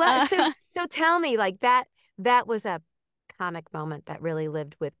 So what Uh, so tell me like that was a comic moment that really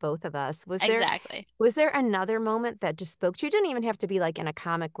lived with both of us. exactly. Was there another moment that just spoke to you? It didn't even have to be like in a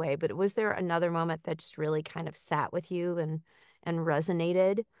comic way, but was there another moment that just really kind of sat with you and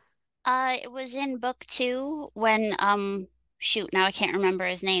resonated? It was in book two when shoot, now I can't remember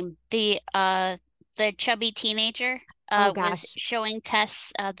his name. The chubby teenager Oh was gosh. showing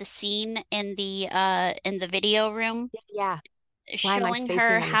Tess the scene in the video room, Yeah. Why am I showing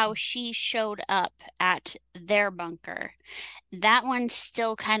her spacing on this how one? she showed up at their bunker. That one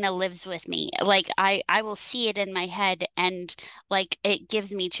still kind of lives with me. Like I will see it in my head and like it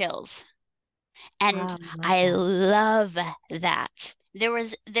gives me chills. Oh, And I love I that. love that. There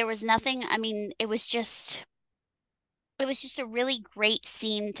was nothing, I mean, it was just a really great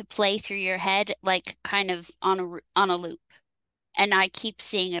scene to play through your head, like kind of on a loop. And I keep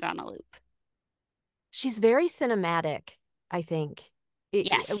seeing it on a loop. She's very cinematic, I think.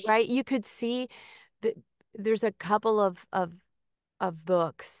 Yes. Right? You could see that there's a couple of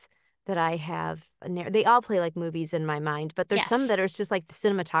books that I have. They all play like movies in my mind, but there's some that Yes. are just like the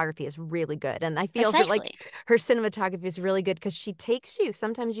cinematography is really good. And I feel that like Precisely. her cinematography is really good because she takes you.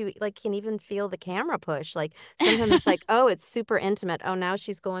 Sometimes you like can even feel the camera push. Like sometimes it's like, oh, it's super intimate. Oh, now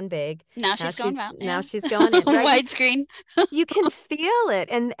she's going big. Now she's going out. Now Yeah. she's going in. Right? Widescreen. You can feel it.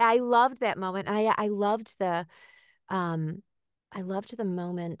 And I loved that moment. Um I loved the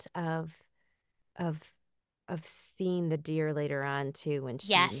moment of seeing the deer later on too when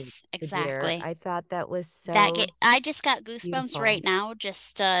she meets Yes, the deer. exactly. I thought that was That so get I just got goosebumps right beautiful. now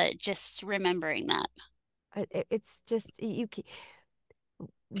just remembering that. It's just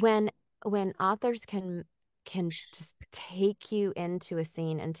when authors can just take you into a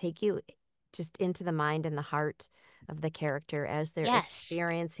scene and take you just into the mind and the heart of the character as they're Yes.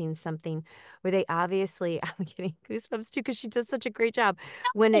 experiencing something where they obviously I'm getting goosebumps too because she does such a great job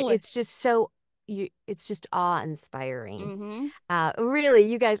when Oh, it's just so it's just awe-inspiring. Mm-hmm.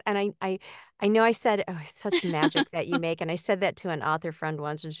 Really, you guys, and I know I said, oh, it's such magic that you make, and I said that to an author friend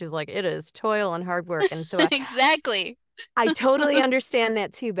once, and she was like, it is toil and hard work, and so Exactly. I totally understand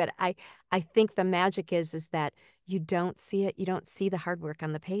that too, but I think the magic is that you don't see it, you don't see the hard work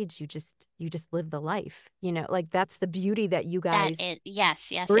on the page, you just live the life, like that's the beauty that you That guys is,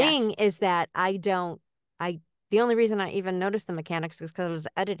 yes, yes, bring yes. is that I don't I the only reason I even noticed the mechanics is because I was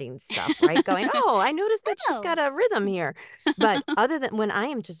editing stuff, right? Going, oh, I noticed that she's Oh. got a rhythm here. But other than when I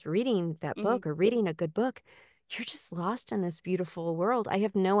am just reading that Mhm. book or reading a good book, you're just lost in this beautiful world. I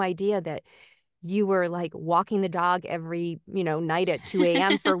have no idea that you were like walking the dog every, night at 2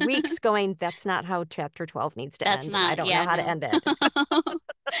 a.m. for weeks going, that's not how chapter 12 needs to That's end, and I not, don't know yeah, how to no. end it.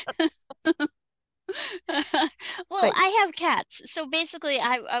 Well, But I have cats. So basically,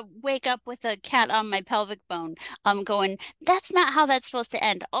 I wake up with a cat on my pelvic bone. I'm going, that's not how that's supposed to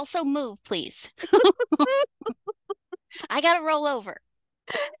end. Also, move, please. I gotta roll over.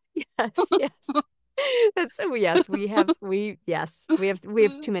 yes, yes. That's so yes, we have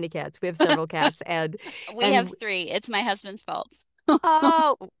too many cats. We have several cats We have and three. It's my husband's fault.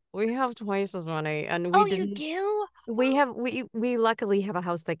 oh, we have twice as many and we Oh, you didn't do? we luckily have a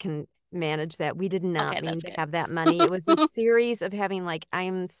house that can manage that. We did not Okay, mean that's to good. have that money. It was a series of having like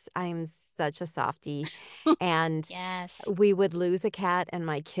I'm such a softie and Yes. we would lose a cat and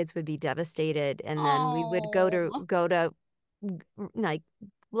my kids would be devastated and then we would Oh, go to like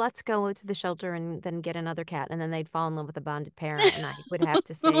let's go to the shelter and then get another cat and then they'd fall in love with a bonded parent and I would have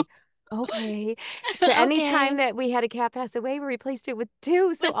to say okay. So anytime okay. that we had a cat pass away we replaced it with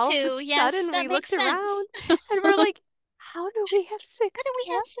two, so With all of a two, yes, sudden we that makes looked sense. around and we're like, how do we have How six do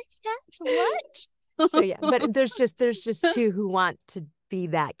we have six cats? cats? What? So yeah, but there's just two who want to be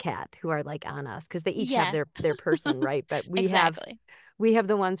that cat who are like on us because they each have Yeah, their person, right? But exactly. we have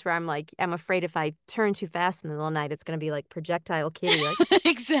the ones where I'm like, I'm afraid if I turn too fast in the middle of the night, it's gonna be like projectile kitty, like, you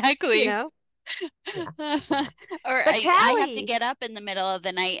Exactly. know? Yeah, yeah. Or But I have to Callie, get up in the middle of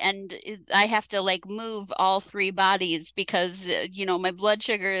the night and I have to like move all three bodies because my blood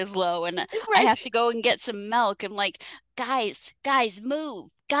sugar is low and I have right? to go and get some milk. I'm like, guys,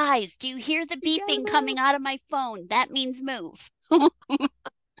 move. Guys, do you hear the You gotta beeping move. coming out of my phone? That means move.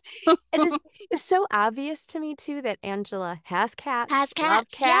 It is it's so obvious to me too that Angela has cats, Has love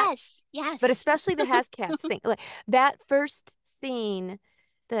cats. cats, Yes. but Yes. especially the has cats thing. Like that first scene,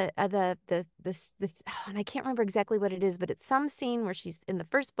 this oh, and I can't remember exactly what it is, but it's some scene where she's in the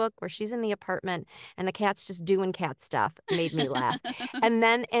first book where she's in the apartment and the cat's just doing cat stuff made me laugh. And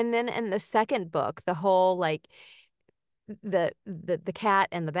then in the second book, the whole like the cat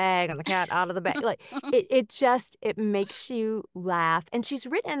and the bag and the cat out of the bag like it makes you laugh and she's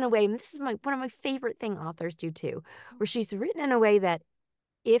written in a way and this is one of my favorite thing authors do too where she's written in a way that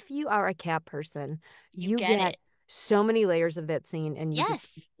if you are a cat person You you get get it. so many layers of that scene and you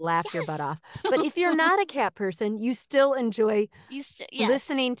just Yes. laugh your butt Yes. off but if you're not a cat person you still enjoy Yes.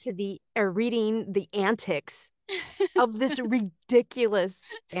 listening to the or reading the antics of this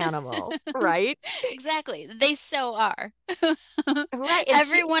ridiculous animal right Exactly. They so are. right and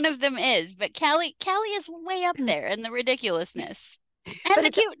Every she one of them is, but Callie is way up there in the ridiculousness and but the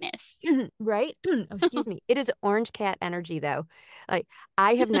it's cuteness. right? Oh, excuse me. It is orange cat energy, though. Like,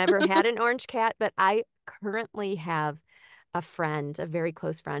 I have never had an orange cat, but I currently have a friend, a very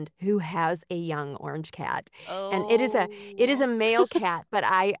close friend, who has a young orange cat. And it is a Oh, male cat, but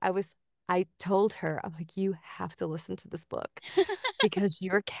I told her, I'm like, you have to listen to this book because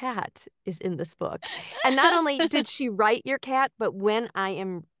your cat is in this book. And not only did she write your cat, but when I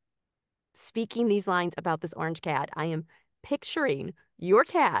am speaking these lines about this orange cat, I am picturing your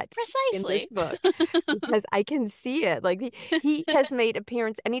cat in this precisely. book because I can see it. Like he has made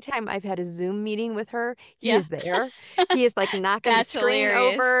appearance anytime I've had a Zoom meeting with her, he Yeah, is there. He is like knocking the that's screen hilarious.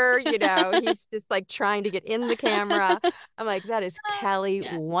 over, he's just like trying to get in the camera. I'm like, that is Kelly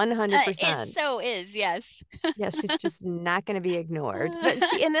Yeah, it 100%. so is, yes. Yeah, she's just not going to be ignored.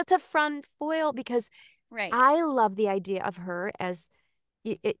 But and that's a fun foil because Right, I love the idea of her as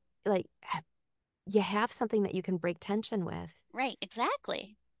it like you have something that you can break tension with. right,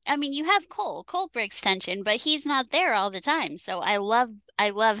 exactly. I mean, you have Cole. Cole breaks tension, but he's not there all the time. So I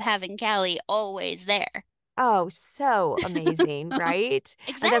love having Callie always there. Oh, so amazing, right?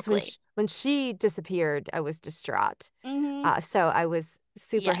 And that's Exactly. when she disappeared, I was distraught. Hmm. So I was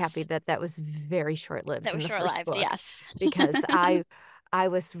super happy Yes. that that was very That short-lived was in the first short-lived, book yes. because I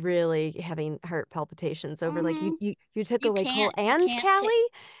was really having heart palpitations over like Hmm. you took You away Cole can't, you and can't take,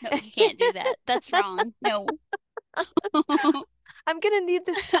 no, Callie? you can't do that. That's wrong. No. I'm gonna need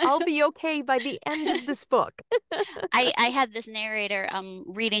this to all be okay by the end of this book. I had this narrator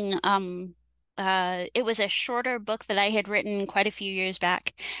reading it was a shorter book that I had written quite a few years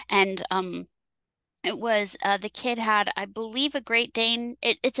back, and it was the kid had, I believe, a Great Dane.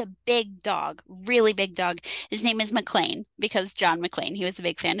 It's a big dog, really big dog. His name is McLean because John McClane. He was a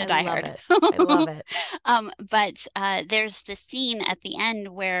big fan of I Die love Hard. it. I love it. But there's the scene at the end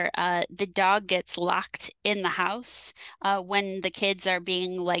where the dog gets locked in the house when the kids are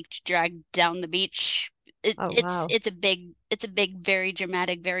being like dragged down the beach. It, Oh, it's wow. it's a big very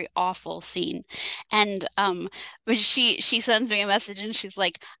dramatic, very awful scene. And but she sends me a message and she's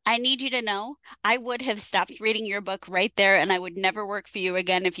like, I need you to know. I would have stopped reading your book right there, and I would never work for you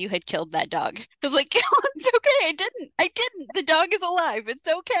again if you had killed that dog. I was like, it's okay. I didn't. I didn't. The dog is alive. It's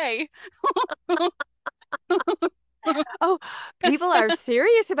okay. Oh, people are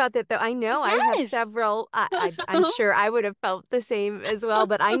serious about that, though. I know I have Yes. several. I'm sure I would have felt the same as well,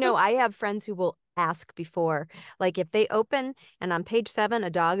 but I know I have friends who will ask before. Like if they open and on page 7 a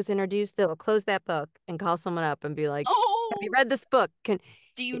dog is introduced, they'll close that book and call someone up and be like, "Have you Oh, read this book?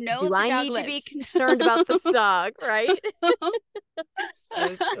 do you know Do if the I dog need to be lives? concerned about this dog?" Right?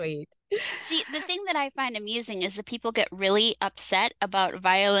 So sweet. See, the thing that I find amusing is that people get really upset about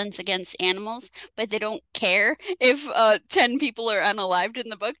violence against animals, but they don't care if 10 people are unalived in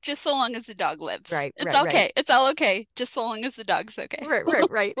the book, just so long as the dog lives. Right, It's right, right. okay. It's all okay, just so long as the dog's okay. Right, right,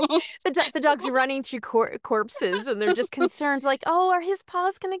 right. The dogs are running through corpses and they're just concerned, like, oh, are his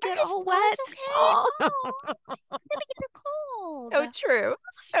paws gonna Are get his all paws wet? okay? Oh, Oh, he's gonna get a so cold. true.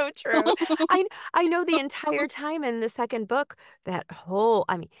 So true. I I know the entire time in the second book, that whole,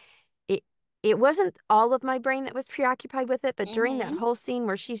 I mean, it it wasn't all of my brain that was preoccupied with it, but during that Hmm. whole scene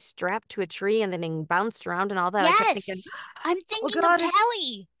where she's strapped to a tree and then being bounced around and all that, I kept thinking, Yes, I'm oh thinking of God, is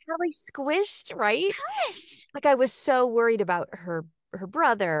Callie. Kelly squished, right? Yes, Like I was so worried about her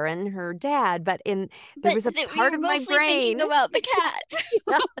brother and her dad, but in there but was a we part were of my mostly thinking brain, about the cat.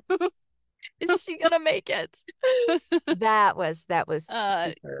 yes, is she gonna make it? That was Uh,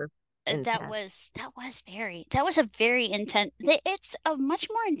 super that intense. was that was a very intense. It's a much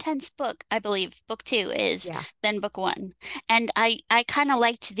more intense book, I believe. Book two is Yeah. than book one, and I kind of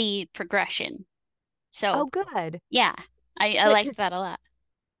liked the progression. Oh, So good. yeah, I Good, liked because that a lot.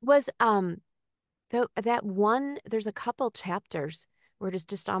 was though that one, there's a couple chapters where it is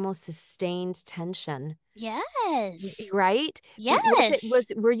just almost sustained tension, Yes, right?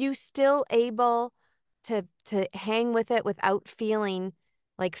 yes. Were you still able to hang with it without feeling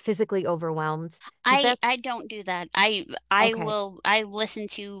like physically overwhelmed? Because I that's don't do that. I okay. will I listen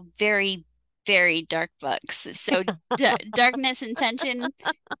to very dark books. So d darkness and tension,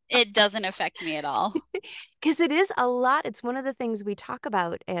 it doesn't affect me at all. Because it is a lot. It's one of the things we talk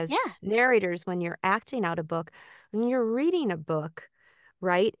about as Yeah, narrators when you're acting out a book. When you're reading a book,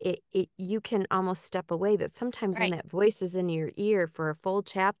 right? You can almost step away, but sometimes when right. that voice is in your ear for a full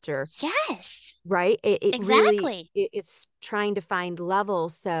chapter, Yes, right? It really exactly. it's trying to find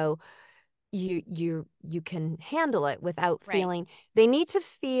levels so you can handle it without Right, feeling they need to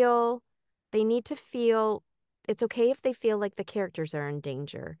feel it's okay if they feel like the characters are in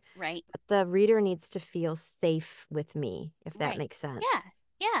danger, right, but the reader needs to feel safe with me, if that right. makes Yeah, sense.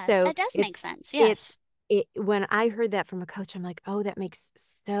 yeah, So that does make sense. it's Yes. it when I heard that from a coach, I'm like, oh, that makes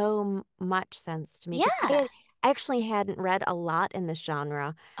so much sense to me because Yeah. I actually hadn't read a lot in this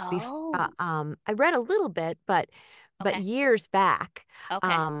genre. Oh, I read a little bit, but okay. years back, Okay.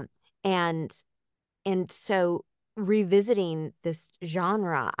 um, and so revisiting this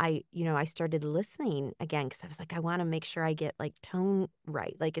genre, I started listening again because I was like, I want to make sure I get like tone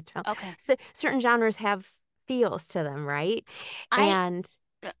right, like a tone. Okay. So certain genres have feels to them, right? I And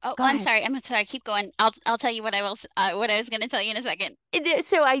oh, go I'm ahead. sorry. I'm sorry. Keep going. I'll tell you what I was going to tell you in a second.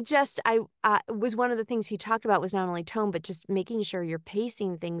 So I was one of the things he talked about was not only tone, but just making sure you're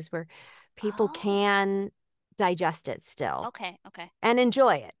pacing things where people Oh, can digest it still okay. Okay. and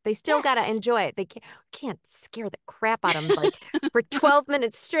enjoy it. They still gotta Yes. enjoy it. They can't scare the crap out of them like for 12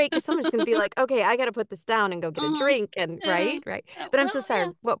 minutes straight because someone's gonna be like, okay, I gotta put this down and go get a Uh-huh. drink and Yeah. right. But I'm so Well, sorry.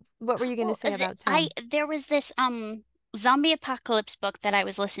 yeah. What were you gonna Well, say about tone? there was this zombie apocalypse book that I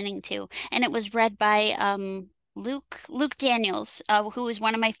was listening to, and it was read by Luke Daniels, who is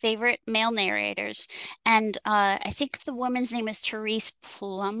one of my favorite male narrators, and I think the woman's name is Therese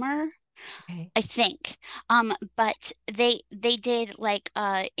Plummer. Okay. I think. But they did like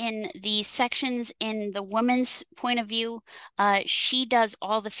in the sections in the woman's point of view, she does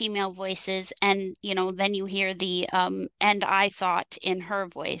all the female voices, and then you hear the and I thought in her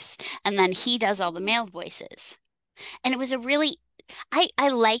voice, and then he does all the male voices. And it was a really I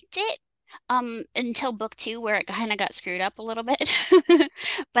liked it until book two where it kind of got screwed up a little bit.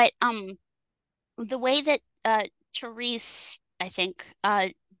 But the way that Therese, I think,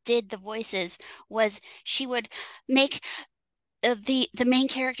 did the voices was she would make the main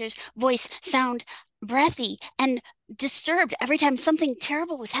character's voice sound breathy and disturbed every time something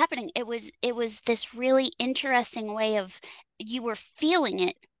terrible was happening. It was this really interesting way of you were feeling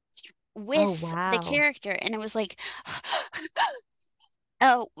it Oh, with the wow. character, and it was like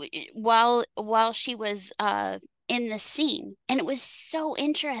oh, while she was in the scene, and it was so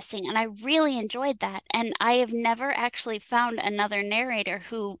interesting, and I really enjoyed that. And I have never actually found another narrator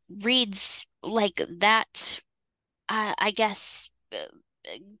who reads like that. I guess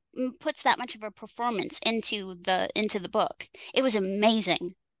puts that much of a performance into the book. It was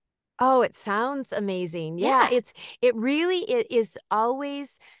amazing. Oh, it sounds amazing. Yeah, Yeah. it really it is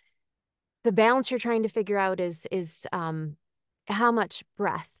always the balance you're trying to figure out is how much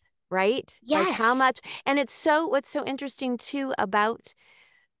breath, right? Like how Yes. much, and it's so what's so interesting too about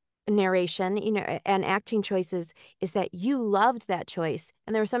narration, and acting choices is that you loved that choice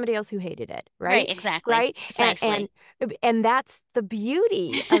and there was somebody else who hated it, Right, right? exactly. Right? And and Precisely. and that's the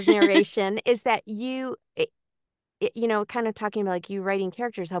beauty of narration is that kind of talking about like you writing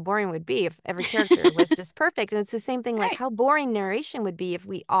characters, how boring it would be if every character was just perfect. And it's the same thing, like Right. how boring narration would be if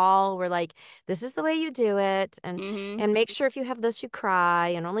we all were like, this is the way you do it, and Mm-hmm. and make sure if you have this, you cry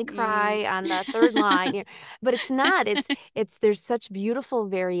and only cry Mm-hmm. on the third line. But it's not. It's there's such beautiful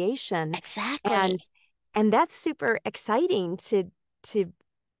variation, Exactly. and that's super exciting to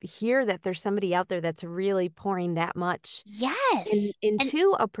hear that there's somebody out there that's really pouring that much Yes. And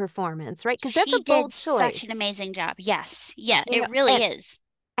into a performance, right? Because that's a she did bold such an choice. amazing job. Yes. Yeah, You know, it really is.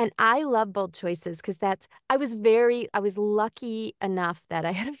 and I love bold choices because I was lucky enough that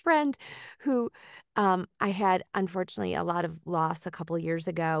I had a friend who I had unfortunately a lot of loss a couple years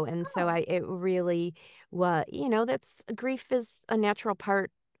ago. And so Oh, it really was, that's grief is a natural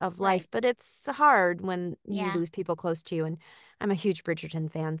part of life, right. but it's hard when you Yeah. lose people close to you. And I'm a huge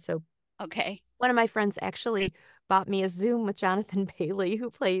Bridgerton fan. So Okay. one of my friends actually bought me a Zoom with Jonathan Bailey, who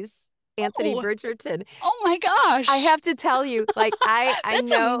plays Anthony Oh, Bridgerton. oh my I gosh. have to tell you, like I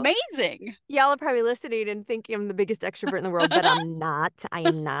That's know amazing. y'all are probably listening and thinking I'm the biggest extrovert in the world, but I'm not. I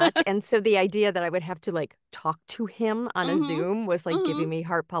am not. And so the idea that I would have to like talk to him on a Mm-hmm. Zoom was like Mm-hmm. giving me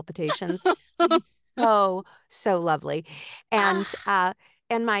heart palpitations. He's so, so lovely. And Ah.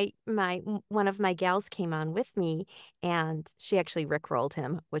 one of my gals came on with me and she actually rickrolled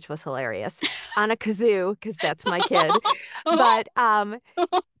him, which was hilarious, on a kazoo, because that's my kid. But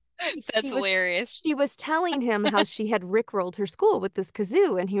That's she was hilarious. she was telling him how she had rickrolled her school with this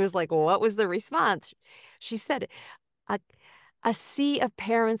kazoo, and he was like, "Well, what was the response?" She said, "A a sea of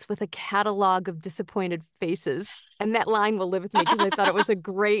parents with a catalog of disappointed faces." And that line will live with me because I thought it was a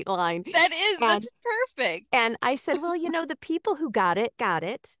great line. That's And perfect. and I said, well, the people who got it,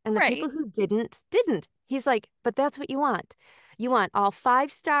 and the Right. people who didn't. He's like, but that's what you want. You want all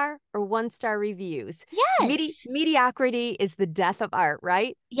 5-star or 1-star reviews. Yes. Mediocrity is the death of art,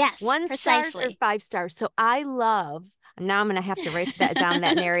 right? Yes, 1 stars or precisely. 5 stars. So I love, now I'm going to have to write that down,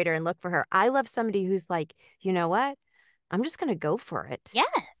 that narrator, and look for her. I love somebody who's like, you know what? I'm just going to go for it. Yeah,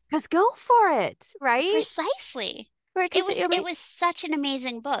 Because go for it, right? precisely. Right? It Because, was I it mean, was such an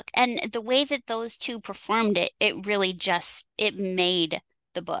amazing book, and the way that those two performed it, it really just it made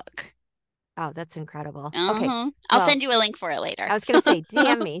the book. oh, that's incredible. Okay. Uh-huh. I'll Well, send you a link for it later. I was going to say,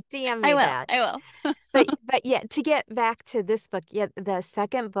 DM I me will. that. I will. But yeah, to get back to this book, yeah, the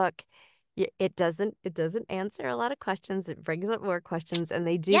second book, it doesn't answer a lot of questions. It brings up more questions, and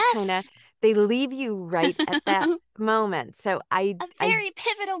they do kind of Yes. they leave you right at that moment. So A I very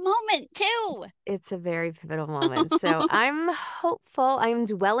pivotal moment too. it's a very pivotal moment. So I'm hopeful. I'm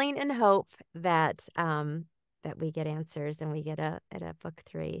dwelling in hope that we get answers and we get a book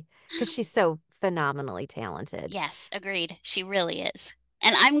 3 because she's so phenomenally talented. Yes, agreed. She really is.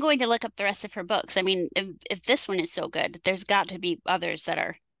 And I'm going to look up the rest of her books. I mean, if this one is so good, there's got to be others that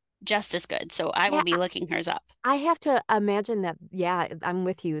are just as good. So I will Yeah, be looking hers up. I have to imagine that, yeah, I'm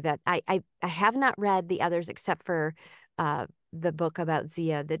with you that I have not read the others except for the book about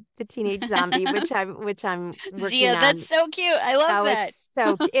Zia, the teenage zombie, which I'm working Zia, that's on. so cute. I love Oh, that.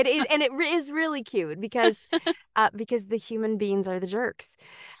 it is, and is really cute because the human beings are the jerks.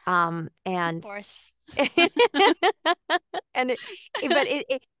 Of And course. and but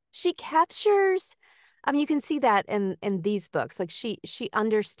she captures, I mean, you can see that in these books. Like she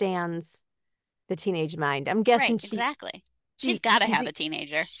understands the teenage mind. I'm guessing Right, exactly. She's she got to she's have a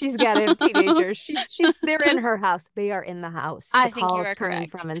teenager. she's got to have teenagers. They're in her house. They are in the house. The I think call you is are coming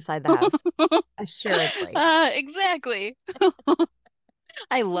correct. from inside the house, assuredly. Exactly.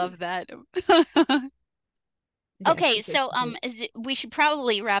 I love that. Okay, so we should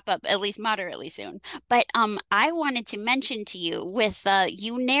probably wrap up at least moderately soon. But I wanted to mention to you with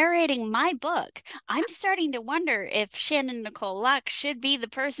you narrating my book, I'm starting to wonder if Shannon Nicole Locke should be the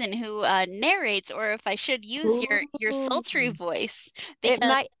person who narrates or if I should use your Ooh. sultry voice It because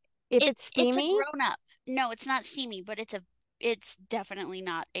might, if it's it's a steamy, grown up. No, it's not steamy, but it's definitely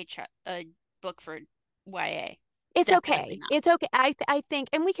not a book for YA. it's Definitely okay. not. It's okay. I think,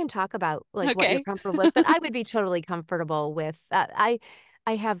 and we can talk about like what you're Okay. comfortable with, but I would be totally comfortable with. I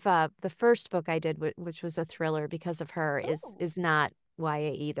have the first book I did, which was a thriller because of her, Ooh. is not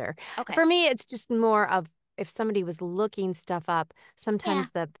YA either. Okay. For me, it's just more of if somebody was looking stuff up. Yeah.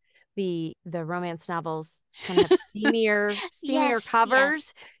 Sometimes the romance novels kind of have steamier Yes,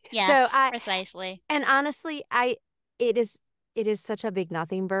 covers. yes, So yes, precisely. and honestly, it is it is such a big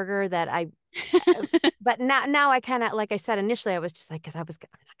nothing burger that uh, but now I kind of like I said initially I was just like because I'm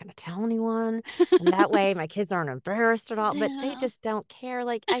not going to tell anyone and that way my kids aren't embarrassed at all, but they Yeah. just don't care.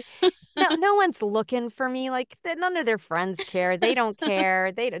 Like I no one's looking for me. Like none of their friends care. They don't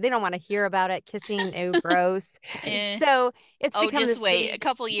care. They don't want to hear about it. Kissing, ew, gross. Eh. So it's Oh, become just this wait really a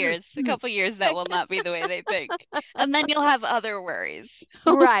couple years that will not be the way they think. And then you'll have other worries.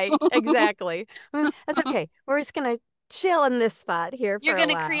 right, exactly. That's okay. We're just gonna chill in this spot here You're for a going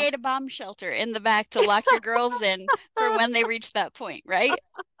to while. create a bomb shelter in the back to lock your girls in for when they reach that point, right?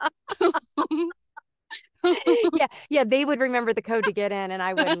 Yeah, yeah, they would remember the code to get in and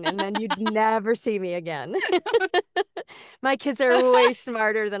I wouldn't, and then you'd never see me again. My kids are way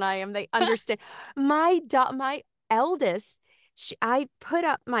smarter than I am. They understand. My eldest, I put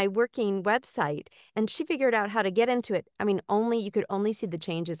up my working website and she figured out how to get into it. I mean, only you could only see the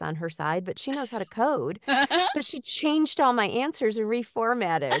changes on her side, but she knows how to code. So she changed all my answers and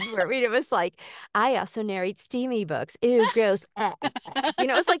reformatted where it was like, I also narrate steamy books. Ew, gross.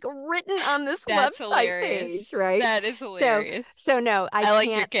 It's like written on this That's website hilarious. page, right? That is So, hilarious. so no, I I like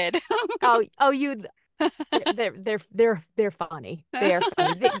your can't. kid. You, they're funny. They are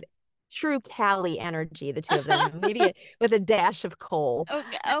funny. True Cali energy, the two of them, maybe with a dash of coal.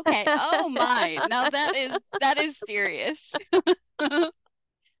 Okay, okay. Oh my. Now that is serious.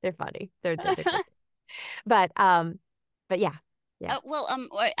 They're funny. They're great. But but yeah, yeah. Well,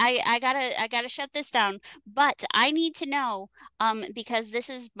 I gotta shut this down, but I need to know, because this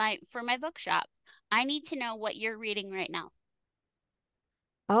is my bookshop. I need to know what you're reading right now.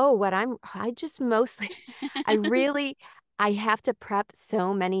 Oh, I just mostly, I really, I have to prep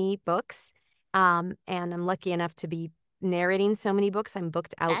so many books. And I'm lucky enough to be narrating so many books. I'm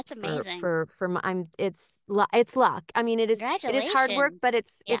booked out That's amazing. it's luck. I mean, it is hard work, Congratulations. but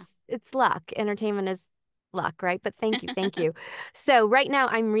Yeah. it's luck. Entertainment is luck, right? But thank you, thank you. So right now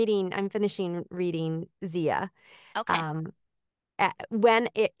I'm finishing reading Zia. Okay. Um, when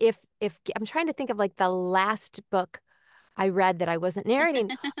if I'm trying to think of like the last book I read that I wasn't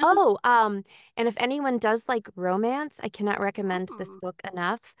narrating. Oh, and if anyone does like romance, I cannot recommend this Oh, book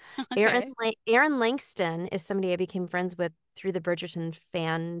enough. okay. Erin Langston is somebody I became friends with through the Bridgerton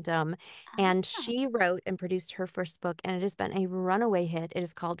fandom, and Oh. she wrote and produced her first book, and it has been a runaway hit. It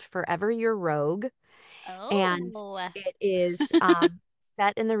is called Forever Your Rogue, and Oh. it is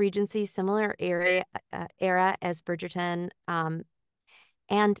set in the Regency, similar era as Bridgerton,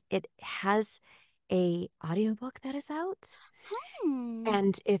 and it has a audiobook that is out. Hmm.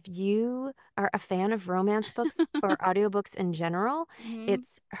 And if you are a fan of romance books or audiobooks in general, Hmm.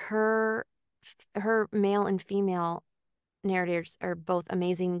 it's her male and female narrators are both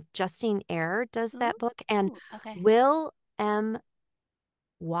amazing. Justine Eyre does that book, and Ooh. Okay. Will M.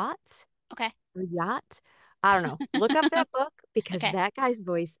 Watt Okay. or Yacht. I don't know. Look up that book because Okay. that guy's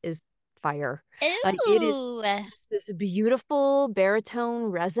voice is fire. Like it is Ooh. just this beautiful baritone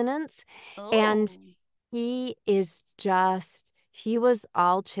resonance. And Ooh. he was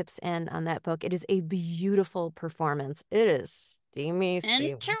all chips in on that book. It is a beautiful performance. It is steamy,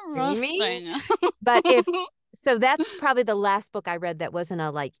 steamy, steamy. Interesting. But so that's probably the last book I read that wasn't a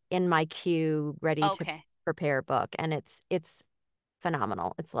like in my queue, ready to Okay. prepare book. And it's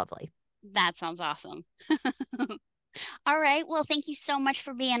phenomenal. It's lovely. That sounds awesome. All right. Well, thank you so much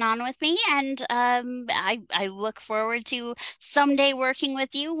for being on with me. And I look forward to someday working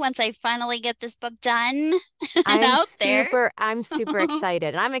with you once I finally get this book done and out there. I'm super excited.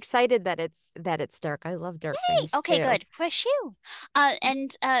 And I'm excited that it's dark. I love dark Hey, things okay, too. good. Whooshoo.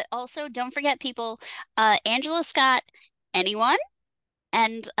 And also don't forget people, Angela Scott, anyone?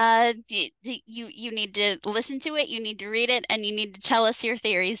 And you need to listen to it, you need to read it, and you need to tell us your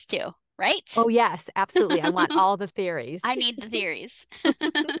theories too, right? Oh yes, absolutely. I want all the theories. I need the theories.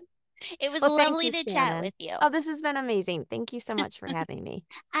 It was Well, thank lovely you, to chat Shannon. with you. Oh, this has been amazing. Thank you so much for having me.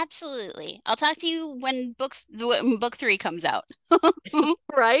 Absolutely. I'll talk to you when book three comes out.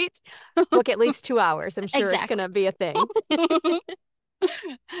 Right? Book at least 2 hours. I'm sure it's going Exactly. to be a thing.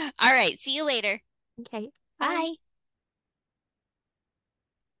 All right. See you later. Okay. Bye. Bye.